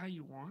play how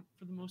you want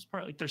for the most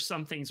part. Like there's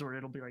some things where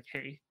it'll be like,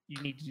 hey,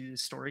 you need to do the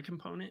story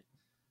component.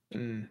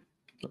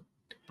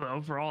 But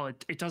overall,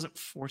 it doesn't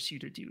force you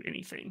to do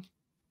anything.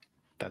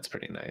 That's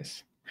pretty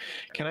nice.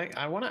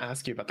 I want to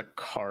ask you about the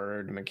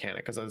card mechanic,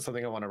 because that's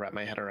something I want to wrap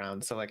my head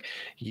around. So like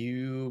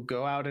you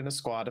go out in a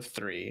squad of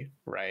 3,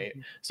 right?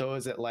 So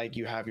is it like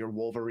you have your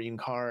Wolverine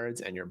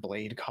cards and your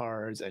Blade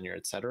cards and your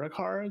etc.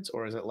 cards,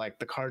 or is it like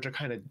the cards are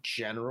kind of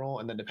general,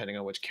 and then depending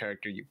on which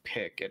character you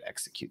pick, it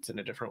executes in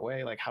a different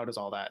way? Like how does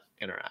all that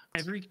interact?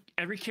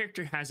 Every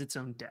character has its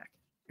own deck,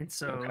 and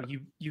so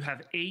you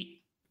have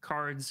 8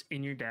 cards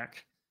in your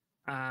deck,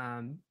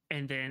 and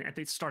then at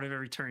the start of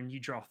every turn you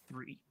draw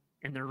 3.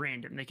 And they're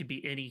random. They could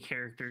be any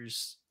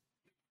character's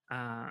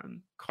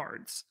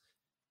cards.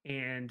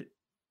 And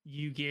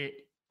you get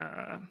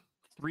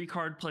 3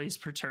 card plays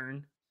per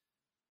turn,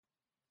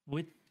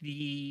 with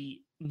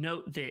the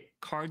note that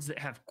cards that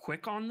have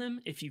quick on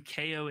them, if you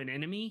KO an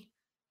enemy,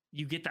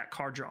 you get that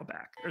card draw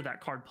back, or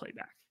that card play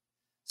back.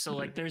 So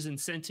like there's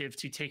incentive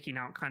to taking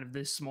out kind of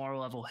this smaller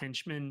level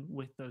henchman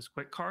with those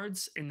quick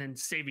cards, and then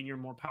saving your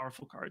more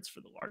powerful cards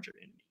for the larger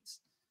enemies.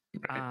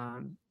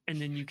 Right.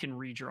 And then you can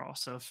redraw.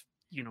 So if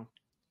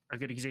a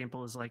good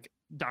example is like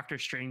Doctor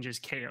Strange is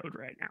KO'd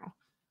right now,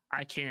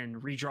 I can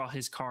redraw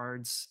his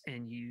cards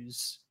and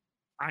use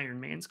Iron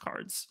Man's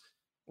cards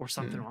or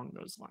something along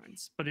those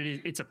lines. But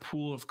it's a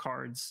pool of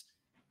cards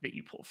that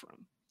you pull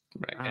from.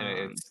 Right.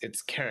 And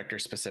it's character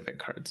specific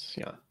cards.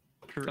 Yeah.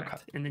 Correct.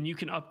 Okay. And then you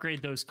can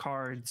upgrade those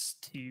cards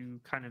to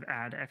kind of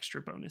add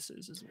extra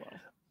bonuses as well.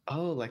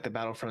 Oh, like the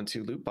Battlefront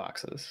 2 loot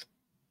boxes.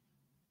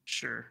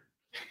 Sure.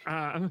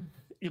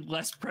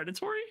 less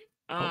predatory.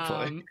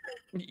 Hopefully.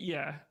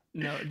 Yeah.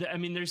 No, I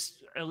mean,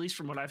 there's, at least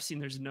from what I've seen,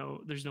 there's no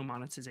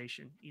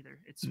monetization either.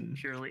 It's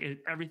purely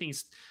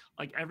everything's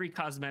like, every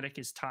cosmetic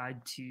is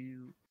tied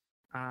to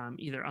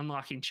either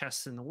unlocking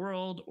chests in the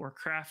world or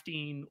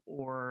crafting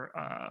or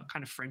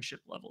kind of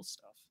friendship level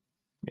stuff.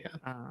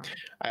 Yeah.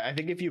 I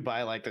think if you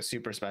buy like the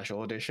super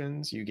special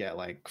editions, you get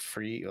like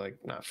free, like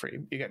not free,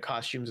 you get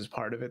costumes as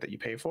part of it that you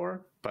pay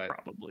for, but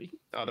Probably.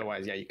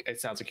 otherwise, yeah, it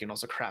sounds like you can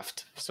also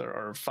craft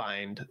or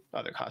find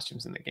other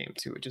costumes in the game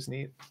too, which is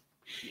neat.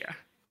 Yeah.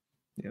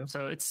 Yeah.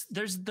 So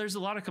there's a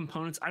lot of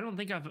components. I don't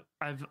think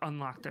I've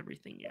unlocked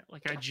everything yet.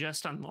 Like, I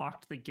just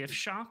unlocked the gift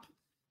shop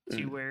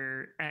to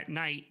where at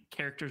night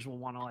characters will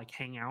want to like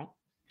hang out.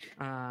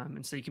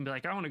 And so you can be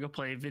like, I want to go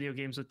play video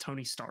games with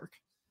Tony Stark.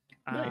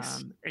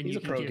 Nice. And He's you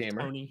a can pro give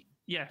gamer. Tony,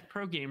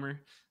 pro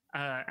gamer.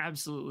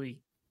 Absolutely,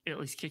 at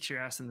least kicks your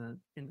ass in the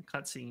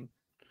cutscene.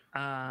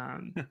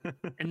 And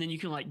then you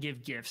can like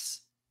give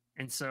gifts,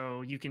 and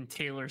so you can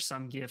tailor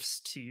some gifts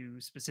to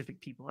specific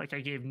people. Like,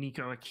 I gave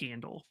Nico a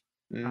candle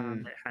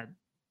that had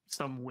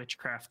some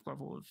witchcraft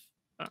level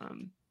of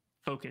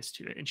focus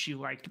to it, and she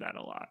liked that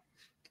a lot.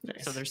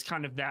 Nice. So there's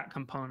kind of that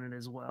component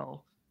as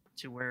well,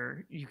 to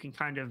where you can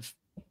kind of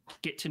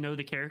get to know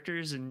the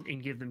characters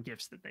and give them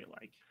gifts that they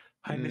like.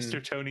 Hi,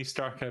 Mr. Tony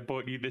Stark. I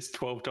bought you this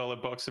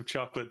 $12 box of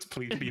chocolates.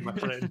 Please be my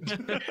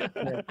friend.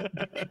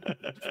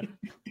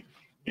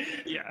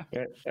 Yeah.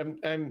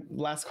 And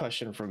last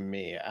question from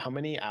me: how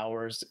many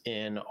hours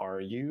in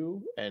are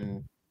you?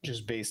 And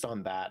just based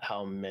on that,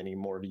 how many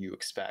more do you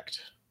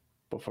expect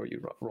before you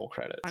roll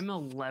credits? I'm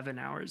 11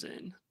 hours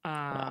in.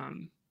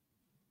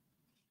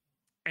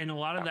 And a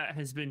lot of that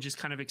has been just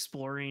kind of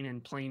exploring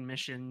and playing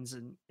missions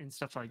and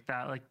stuff like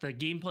that. Like, the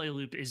gameplay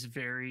loop is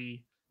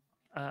very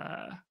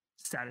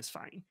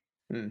satisfying.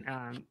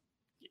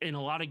 In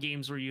a lot of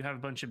games where you have a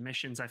bunch of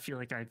missions, I feel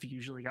like I've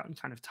usually gotten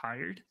kind of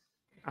tired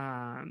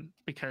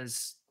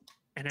because,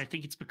 and I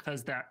think it's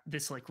because that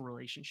this like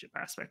relationship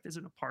aspect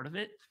isn't a part of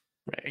it.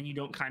 Right. And you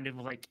don't kind of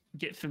like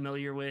get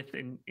familiar with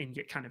and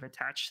get kind of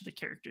attached to the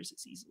characters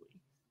as easily.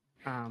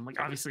 Like,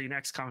 obviously in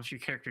XCOM, if your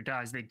character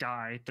dies, they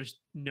die. There's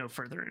no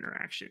further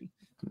interaction.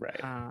 Right.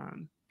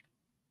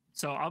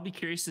 So I'll be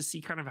curious to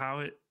see kind of how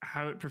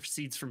it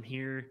proceeds from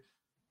here.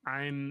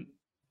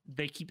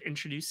 They keep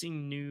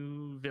introducing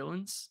new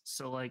villains.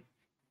 So like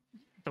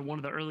one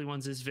of the early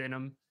ones is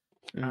Venom.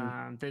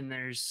 Then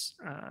there's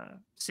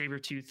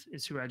Sabretooth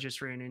is who I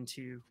just ran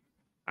into.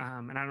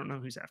 And I don't know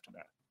who's after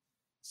that.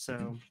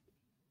 So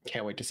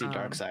can't wait to see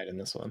Darkseid in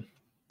this one.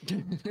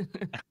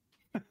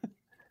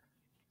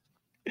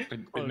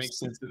 It makes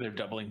sense that they're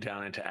doubling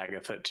down into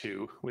Agatha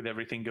too, with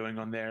everything going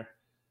on there.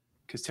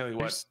 Because tell you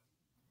what,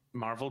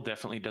 Marvel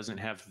definitely doesn't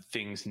have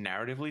things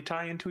narratively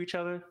tie into each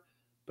other,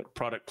 but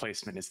product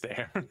placement is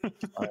there.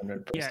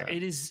 100%. Yeah,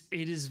 it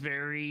is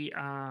very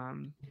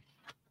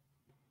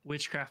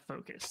witchcraft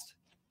focused.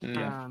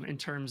 In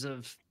terms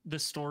of the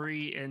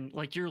story, and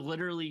like, you're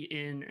literally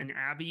in an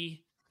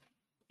abbey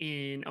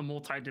in a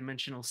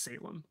multi-dimensional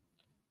Salem.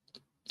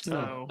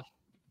 So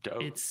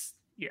dope. It's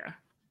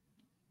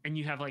and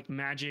you have like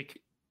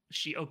magic.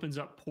 She opens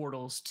up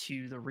portals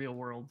to the real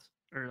world,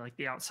 or like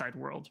the outside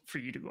world, for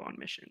you to go on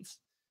missions.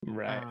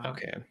 Right.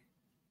 Okay.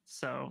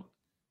 So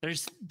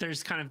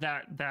there's kind of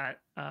that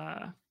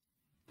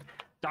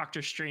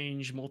Doctor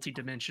Strange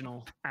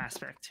multi-dimensional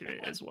aspect to it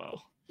as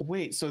well.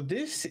 Wait, so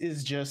this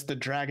is just the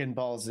Dragon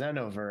Ball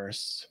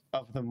Xenoverse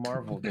of the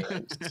Marvel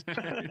games.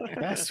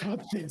 That's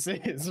what this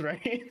is,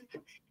 right?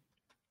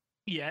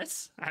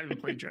 Yes, I haven't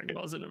played Dragon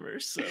Ball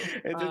Xenoverse, so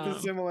it's a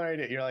similar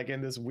idea. You're like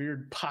in this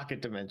weird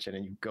pocket dimension,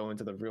 and you go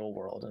into the real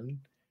world, and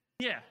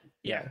yeah,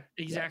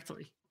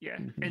 exactly, yeah.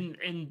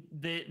 And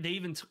they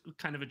even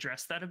kind of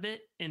address that a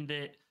bit in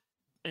that,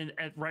 and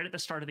right at the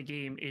start of the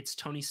game, it's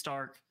Tony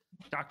Stark,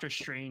 Doctor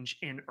Strange,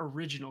 and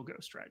original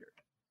Ghost Rider.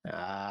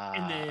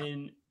 And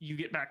then you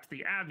get back to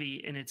the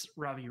Abbey, and it's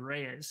Robbie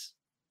Reyes,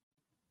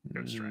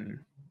 Ghost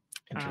Rider.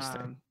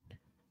 Interesting.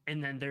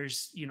 And then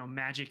there's,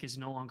 magic is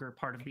no longer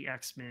part of the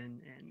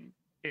X-Men,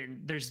 and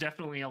there's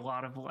definitely a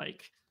lot of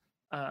like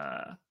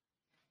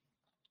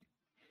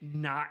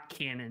not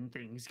canon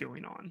things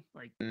going on,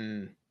 like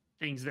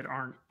things that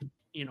aren't,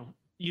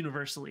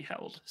 universally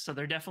held. So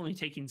they're definitely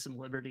taking some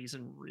liberties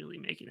and really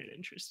making it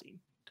interesting.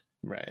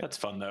 Right. That's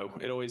fun though.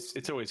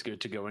 It's always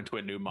good to go into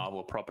a new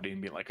Marvel property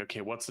and be like,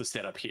 okay, what's the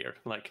setup here?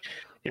 Like,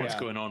 what's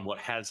going on? What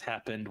has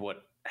happened?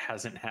 What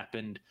hasn't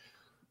happened?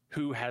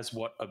 Who has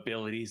what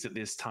abilities at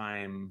this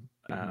time?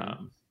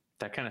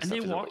 That kind of stuff.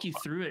 And they walk you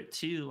through it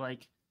too.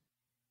 Like,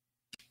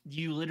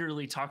 you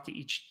literally talk to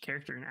each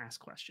character and ask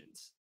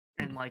questions.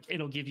 And like,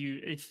 it'll give you,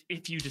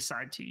 if you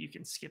decide to, you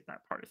can skip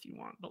that part if you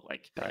want. But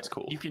like, that's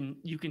cool. You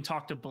can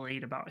talk to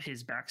Blade about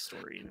his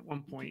backstory. And at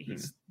one point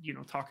he's,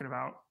 talking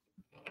about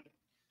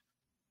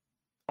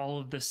all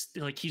of this,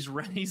 like he's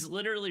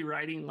literally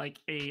writing like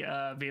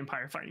a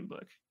vampire fighting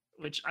book,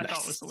 which I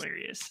thought was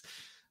hilarious.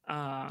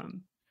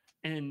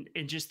 And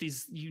just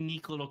these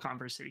unique little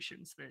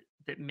conversations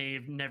that may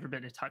have never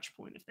been a touch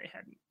point if they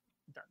hadn't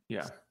done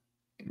this.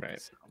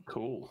 Right. So,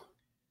 cool.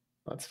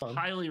 That's fun.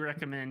 Highly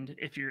recommend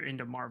if you're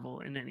into Marvel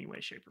in any way,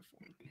 shape, or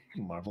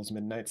form. Marvel's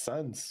Midnight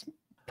Suns.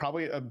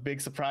 Probably a big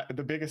surprise,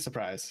 the biggest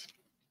surprise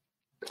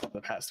of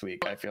the past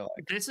week, I feel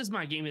like. This is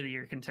my game of the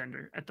year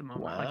contender at the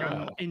moment. Wow. Like,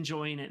 I'm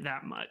enjoying it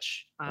that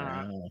much.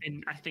 Wow.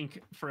 And I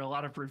think for a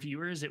lot of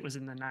reviewers, it was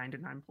in the 9 to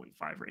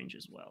 9.5 range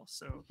as well.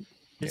 So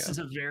this is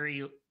a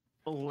very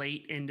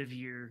late end of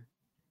year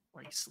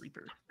like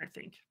sleeper, I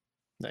think.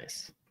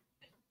 Nice.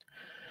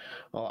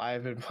 Well,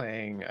 I've been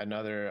playing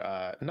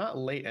another, not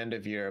late end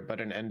of year, but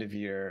an end of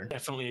year.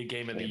 Definitely a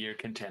game of the year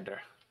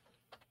contender.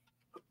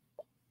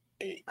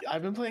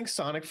 I've been playing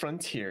Sonic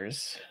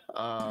Frontiers.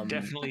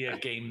 Definitely a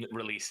game that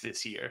released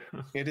this year.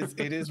 It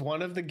is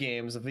one of the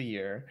games of the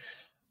year.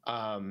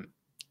 I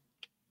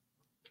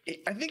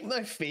think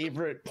my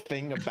favorite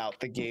thing about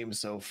the game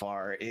so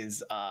far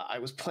is I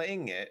was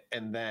playing it,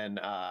 and then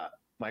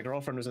my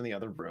girlfriend was in the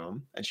other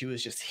room, and she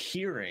was just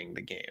hearing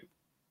the game.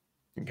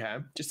 Okay,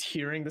 just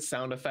hearing the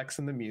sound effects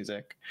and the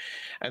music,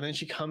 and then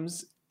she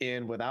comes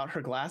in without her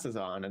glasses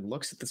on and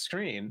looks at the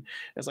screen and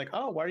is like,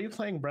 "Oh, why are you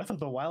playing Breath of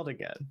the Wild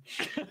again?"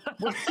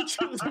 Which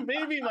was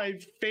maybe my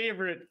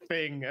favorite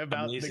thing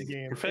about the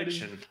game.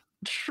 Perfection.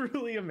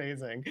 Truly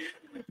amazing,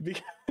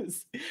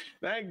 because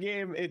that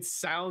game, it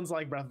sounds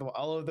like Breath of the Wild.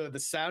 All of the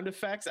sound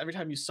effects, every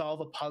time you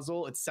solve a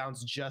puzzle, it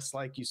sounds just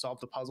like you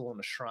solved a puzzle in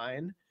a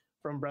shrine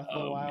from Breath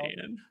of the Wild.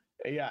 Man.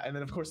 Yeah, and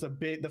then of course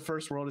the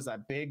first world is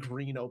that big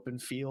green open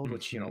field,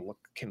 which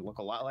can look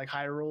a lot like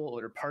Hyrule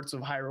or parts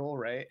of Hyrule,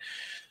 right?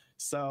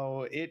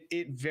 So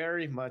it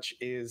very much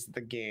is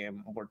the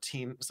game where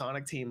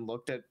Sonic Team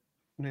looked at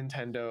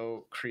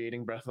Nintendo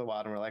creating Breath of the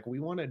Wild and we're like, we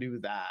want to do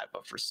that,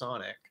 but for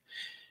Sonic.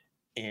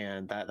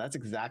 And that's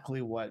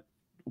exactly what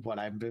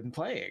I've been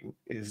playing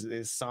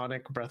is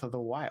Sonic Breath of the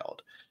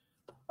Wild.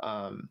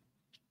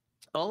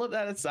 All of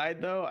that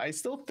aside, though, I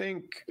still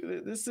think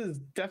this is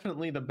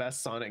definitely the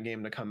best Sonic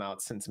game to come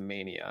out since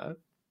Mania,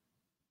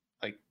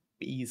 like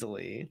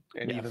easily,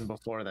 and even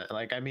before that.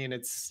 Like, I mean,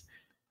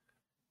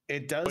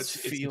 it does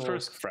feel the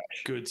first fresh.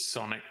 Good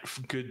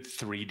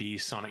 3D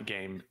Sonic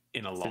game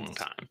in a long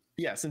time.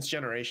 Yeah, since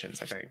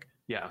Generations, I think.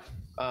 Yeah.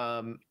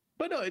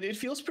 But no, it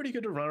feels pretty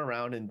good to run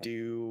around and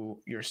do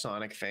your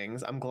Sonic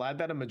things. I'm glad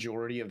that a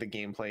majority of the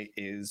gameplay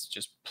is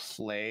just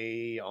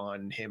play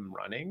on him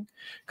running,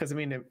 because I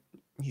mean,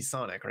 he's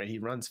Sonic, right? He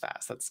runs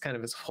fast. That's kind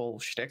of his whole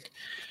shtick.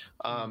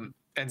 And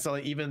so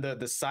like, even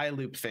the side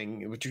loop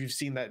thing, which you've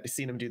seen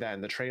him do that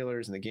in the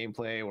trailers and the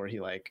gameplay, where he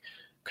like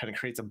kind of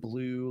creates a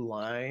blue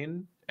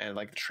line and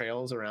like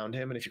trails around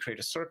him, and if you create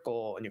a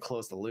circle and you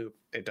close the loop,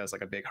 it does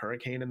like a big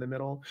hurricane in the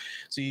middle.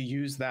 So you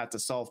use that to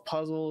solve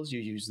puzzles, you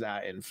use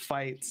that in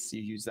fights,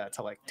 you use that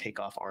to like take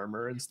off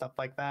armor and stuff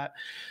like that.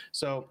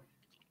 So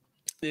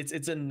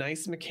it's a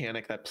nice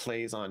mechanic that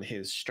plays on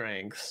his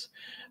strengths.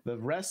 The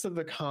rest of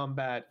the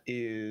combat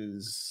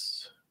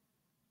is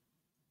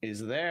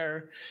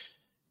there.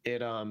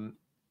 It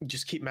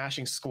just keep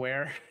mashing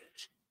square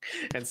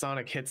and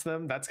Sonic hits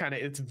them.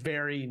 It's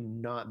very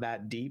not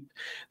that deep.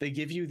 They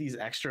give you these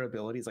extra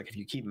abilities, like if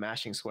you keep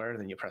mashing square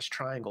and then you press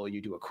triangle, you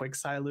do a quick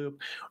side loop,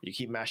 or you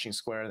keep mashing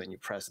square and then you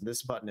press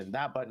this button and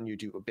that button, you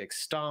do a big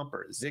stomp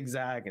or a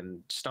zigzag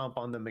and stomp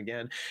on them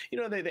again.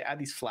 They add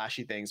these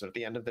flashy things, but at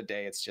the end of the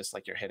day, it's just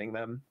like you're hitting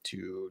them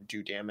to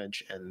do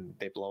damage and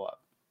they blow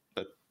up.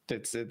 But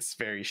it's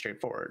very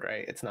straightforward,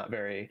 right? It's not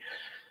very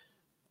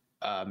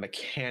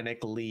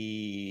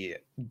mechanically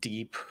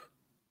deep.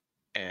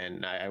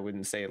 And I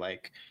wouldn't say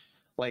like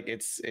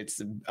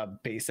it's a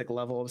basic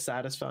level of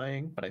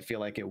satisfying, but I feel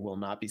like it will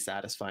not be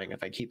satisfying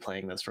if I keep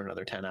playing this for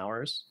another 10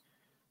 hours,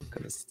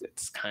 because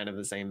it's kind of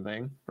the same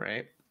thing,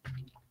 right?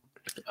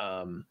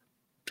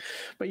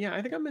 But yeah,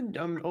 I think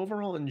I'm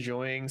overall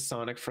enjoying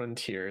Sonic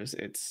Frontiers.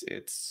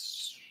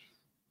 It's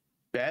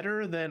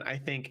better than I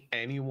think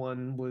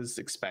anyone was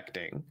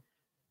expecting,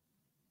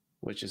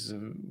 which is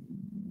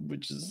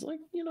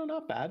like,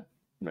 not bad,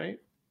 right?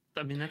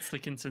 I mean, that's the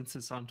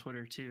consensus on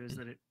Twitter too, is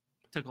that it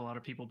took a lot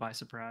of people by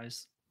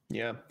surprise.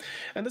 Yeah.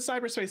 And the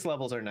cyberspace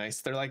levels are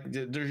nice. They're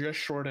just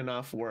short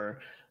enough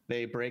where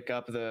they break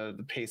up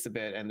the pace a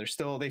bit, and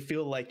they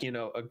feel like,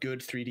 a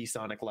good 3D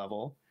Sonic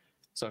level.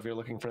 So if you're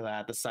looking for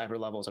that, the cyber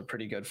levels are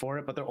pretty good for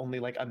it, but they're only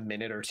like a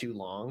minute or two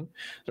long.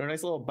 They're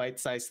nice little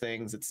bite-sized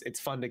things. It's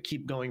fun to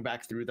keep going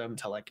back through them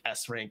to like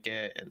S rank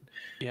it and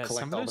collect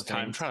some of all those the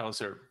time things.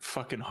 trials are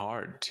fucking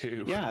hard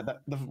too. Yeah,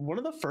 one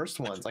of the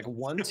first ones, like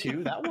 1,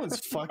 2, that one's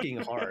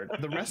fucking hard.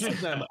 The rest of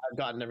them, I've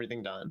gotten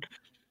everything done.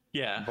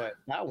 Yeah, but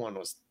that one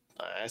was,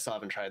 I still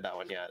haven't tried that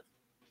one yet.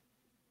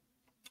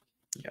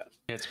 Yeah,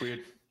 it's weird.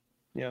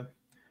 Yeah,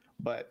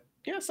 but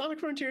yeah, Sonic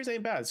Frontiers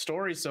ain't bad.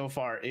 Story so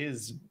far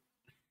is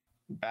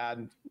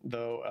bad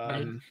though.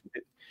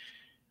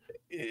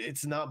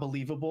 It's not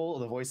believable.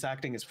 The voice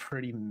acting is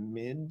pretty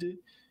mid,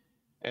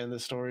 and the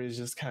story is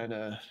just kind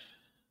of,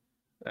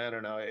 I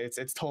don't know.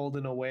 It's told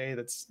in a way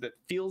that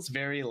feels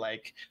very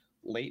like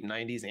late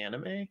 90s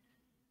anime,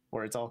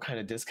 where it's all kind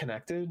of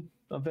disconnected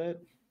a bit.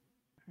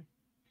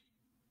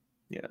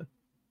 Yeah,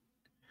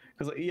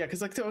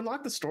 because like to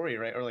unlock the story,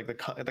 right, or like the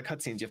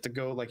cutscenes, you have to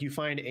go, like, you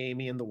find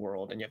Amy in the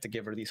world and you have to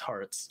give her these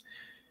hearts,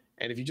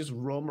 and if you just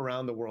roam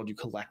around the world, you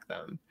collect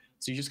them.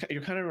 So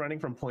you're kind of running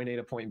from point A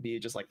to point B,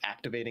 just like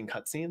activating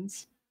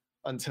cutscenes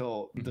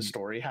until the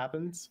story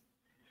happens.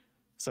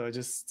 So it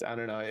just, I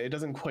don't know, it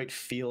doesn't quite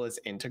feel as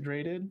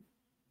integrated.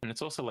 And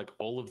it's also like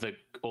all of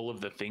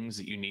the things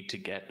that you need to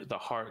get, the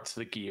hearts,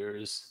 the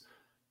gears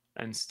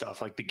and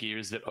stuff, like the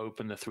gears that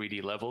open the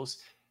 3D levels,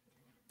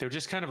 they're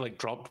just kind of like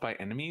dropped by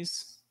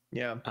enemies.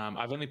 Yeah.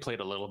 I've only played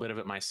a little bit of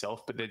it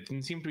myself, but there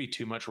didn't seem to be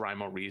too much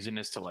rhyme or reason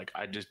as to, like,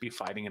 I'd just be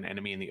fighting an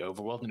enemy in the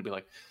overworld and it'd be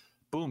like,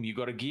 boom, you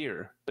got a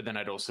gear. But then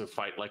I'd also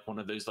fight like one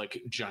of those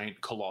like giant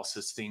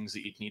colossus things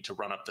that you'd need to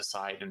run up the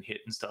side and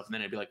hit and stuff. And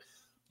then I'd be like,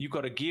 you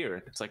got a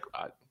gear. It's like,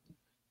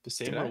 the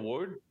same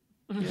reward?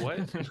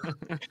 What?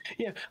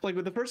 Yeah, like,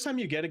 with the first time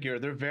you get a gear,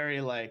 they're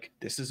very like,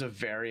 this is a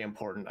very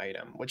important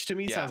item, which to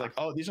me sounds like,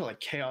 oh, these are like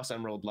Chaos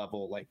Emerald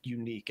level, like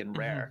unique and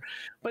rare.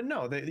 But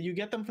no, you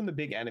get them from the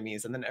big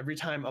enemies, and then every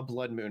time a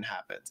blood moon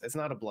happens, it's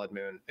not a blood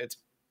moon, it's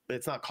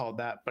not called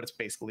that, but it's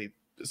basically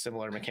a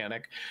similar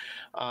mechanic.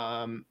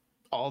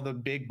 All the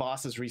big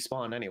bosses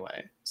respawn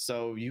anyway,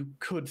 so you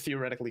could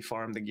theoretically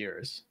farm the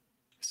gears.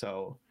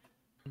 So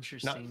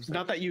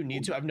not that you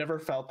need to. I've never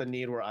felt the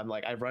need where I'm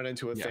like, I've run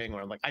into a thing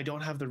where I'm like, I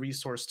don't have the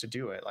resource to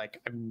do it. Like,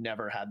 I've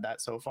never had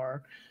that so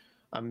far.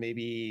 I'm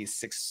maybe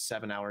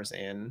 6-7 hours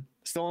in,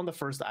 still on the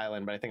first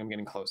island, but I think I'm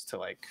getting close to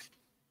like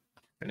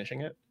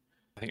finishing it.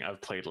 I think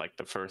I've played like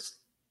the first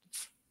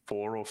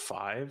 4 or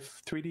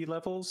 5 3D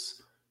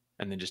levels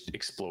and then just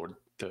explored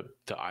the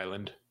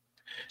island.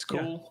 It's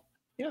cool.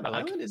 Yeah, the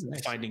island is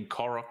nice. Finding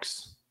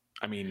Koroks.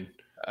 I mean,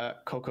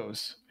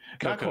 Cocos.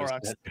 Not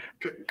Koroks.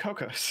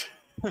 Cocos.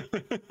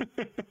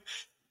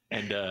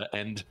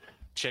 and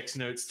checks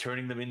notes,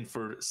 turning them in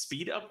for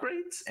speed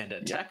upgrades and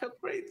attack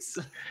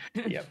upgrades.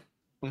 Yep.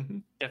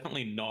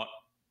 Definitely not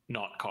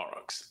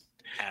Koroks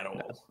at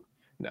all.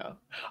 No.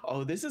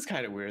 Oh, this is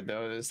kind of weird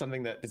though.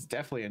 Something that is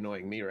definitely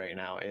annoying me right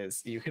now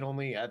is you can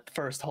only at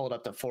first hold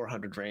up to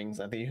 400 rings.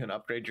 I think you can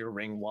upgrade your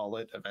ring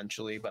wallet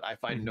eventually, but I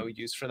find no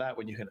use for that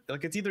when you can,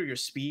 like, it's either your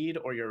speed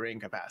or your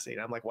ring capacity.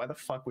 And I'm like, why the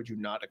fuck would you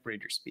not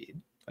upgrade your speed?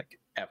 Like,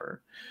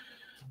 ever.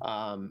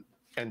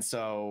 And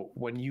so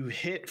when you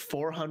hit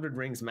 400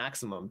 rings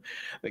maximum,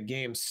 the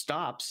game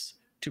stops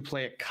to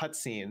play a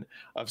cutscene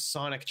of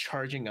Sonic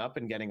charging up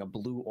and getting a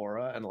blue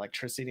aura and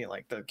electricity. And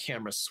like the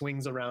camera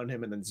swings around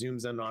him and then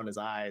zooms in on his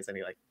eyes, and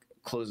he like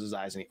closes his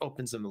eyes and he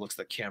opens them and looks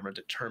at the camera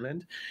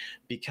determined.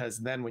 Because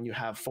then when you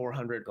have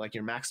 400, like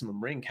your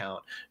maximum ring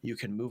count, you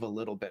can move a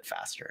little bit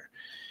faster.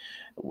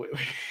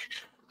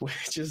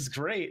 Which is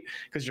great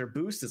because your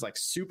boost is like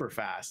super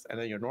fast, and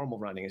then your normal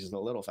running is just a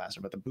little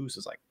faster, but the boost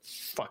is like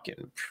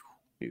fucking,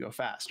 you go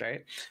fast,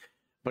 right?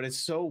 But it's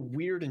so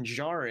weird and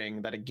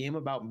jarring that a game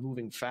about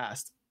moving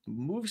fast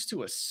moves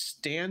to a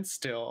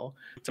standstill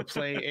to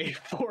play a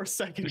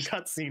 4-second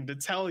cutscene to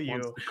tell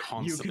you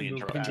you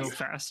can go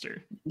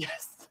faster.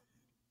 Yes.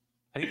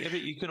 I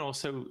think you can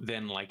also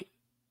then, like,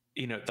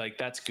 you know, like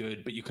that's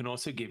good, but you can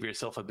also give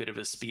yourself a bit of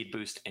a speed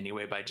boost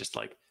anyway by just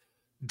like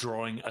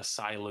drawing a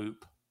psi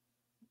loop.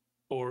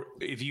 Or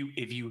if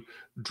you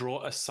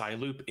draw a psi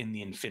loop in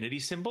the infinity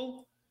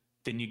symbol,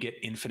 then you get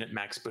infinite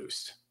max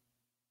boost.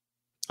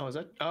 Oh, is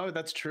that? Oh,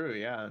 that's true.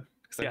 Yeah.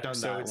 I've done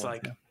so that it's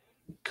like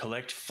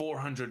collect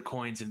 400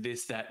 coins and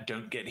that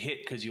don't get hit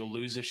because you'll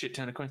lose a shit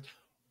ton of coins.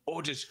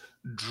 Or just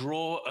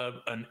draw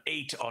an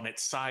 8 on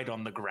its side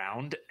on the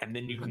ground, and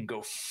then you can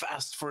go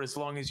fast for as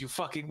long as you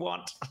fucking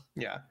want.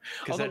 Yeah.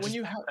 Because that when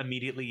you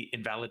immediately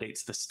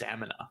invalidates the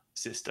stamina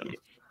system.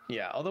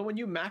 Yeah. Although when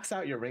you max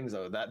out your rings,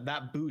 though,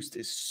 that boost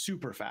is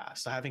super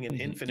fast. So having an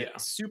infinite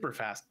super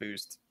fast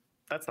boost,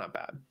 that's not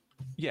bad.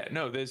 Yeah.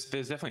 No, there's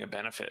definitely a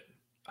benefit.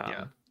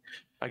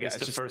 I guess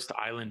the first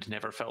island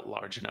never felt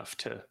large enough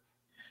to.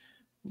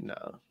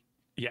 No.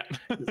 Yeah.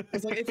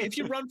 It's like if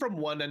you run from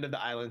one end of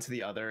the island to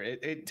the other,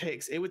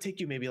 it would take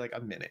you maybe like a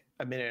minute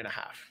and a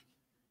half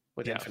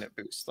with infinite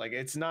boost. Like,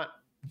 it's not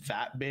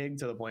that big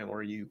to the point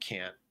where you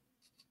can't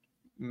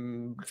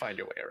find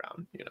your way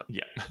around, you know?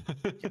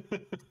 Yeah.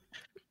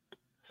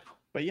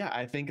 But yeah,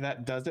 I think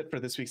that does it for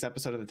this week's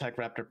episode of the Tech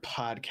Raptor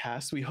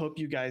podcast. We hope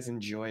you guys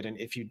enjoyed. And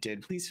if you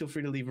did, please feel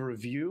free to leave a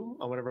review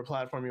on whatever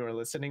platform you are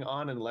listening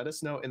on and let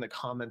us know in the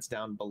comments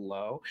down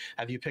below.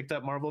 Have you picked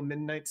up Marvel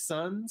Midnight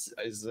Suns?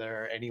 Is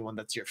there anyone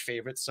that's your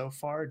favorite so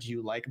far? Do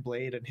you like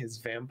Blade and his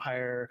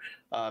vampire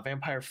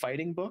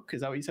fighting book? Is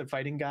that what you said?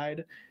 Fighting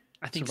guide?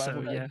 I think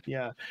so,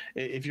 yeah.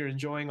 If you're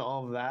enjoying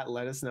all of that,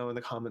 let us know in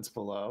the comments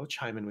below.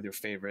 Chime in with your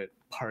favorite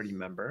party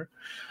member.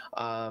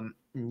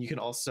 You can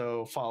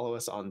also follow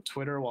us on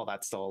Twitter while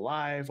that's still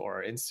alive,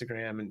 or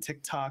Instagram and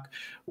TikTok.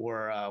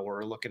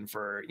 We're looking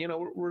for,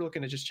 we're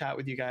looking to just chat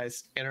with you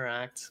guys,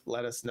 interact,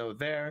 let us know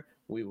there.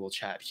 We will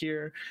chat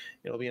here.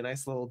 It'll be a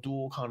nice little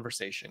dual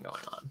conversation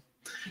going on.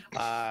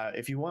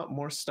 If you want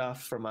more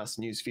stuff from us,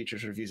 news,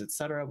 features, reviews,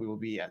 etc., we will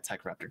be at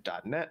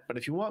techraptor.net. But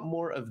if you want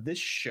more of this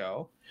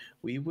show,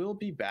 we will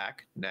be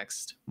back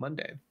next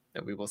Monday,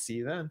 and we will see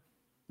you then.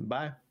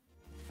 Bye.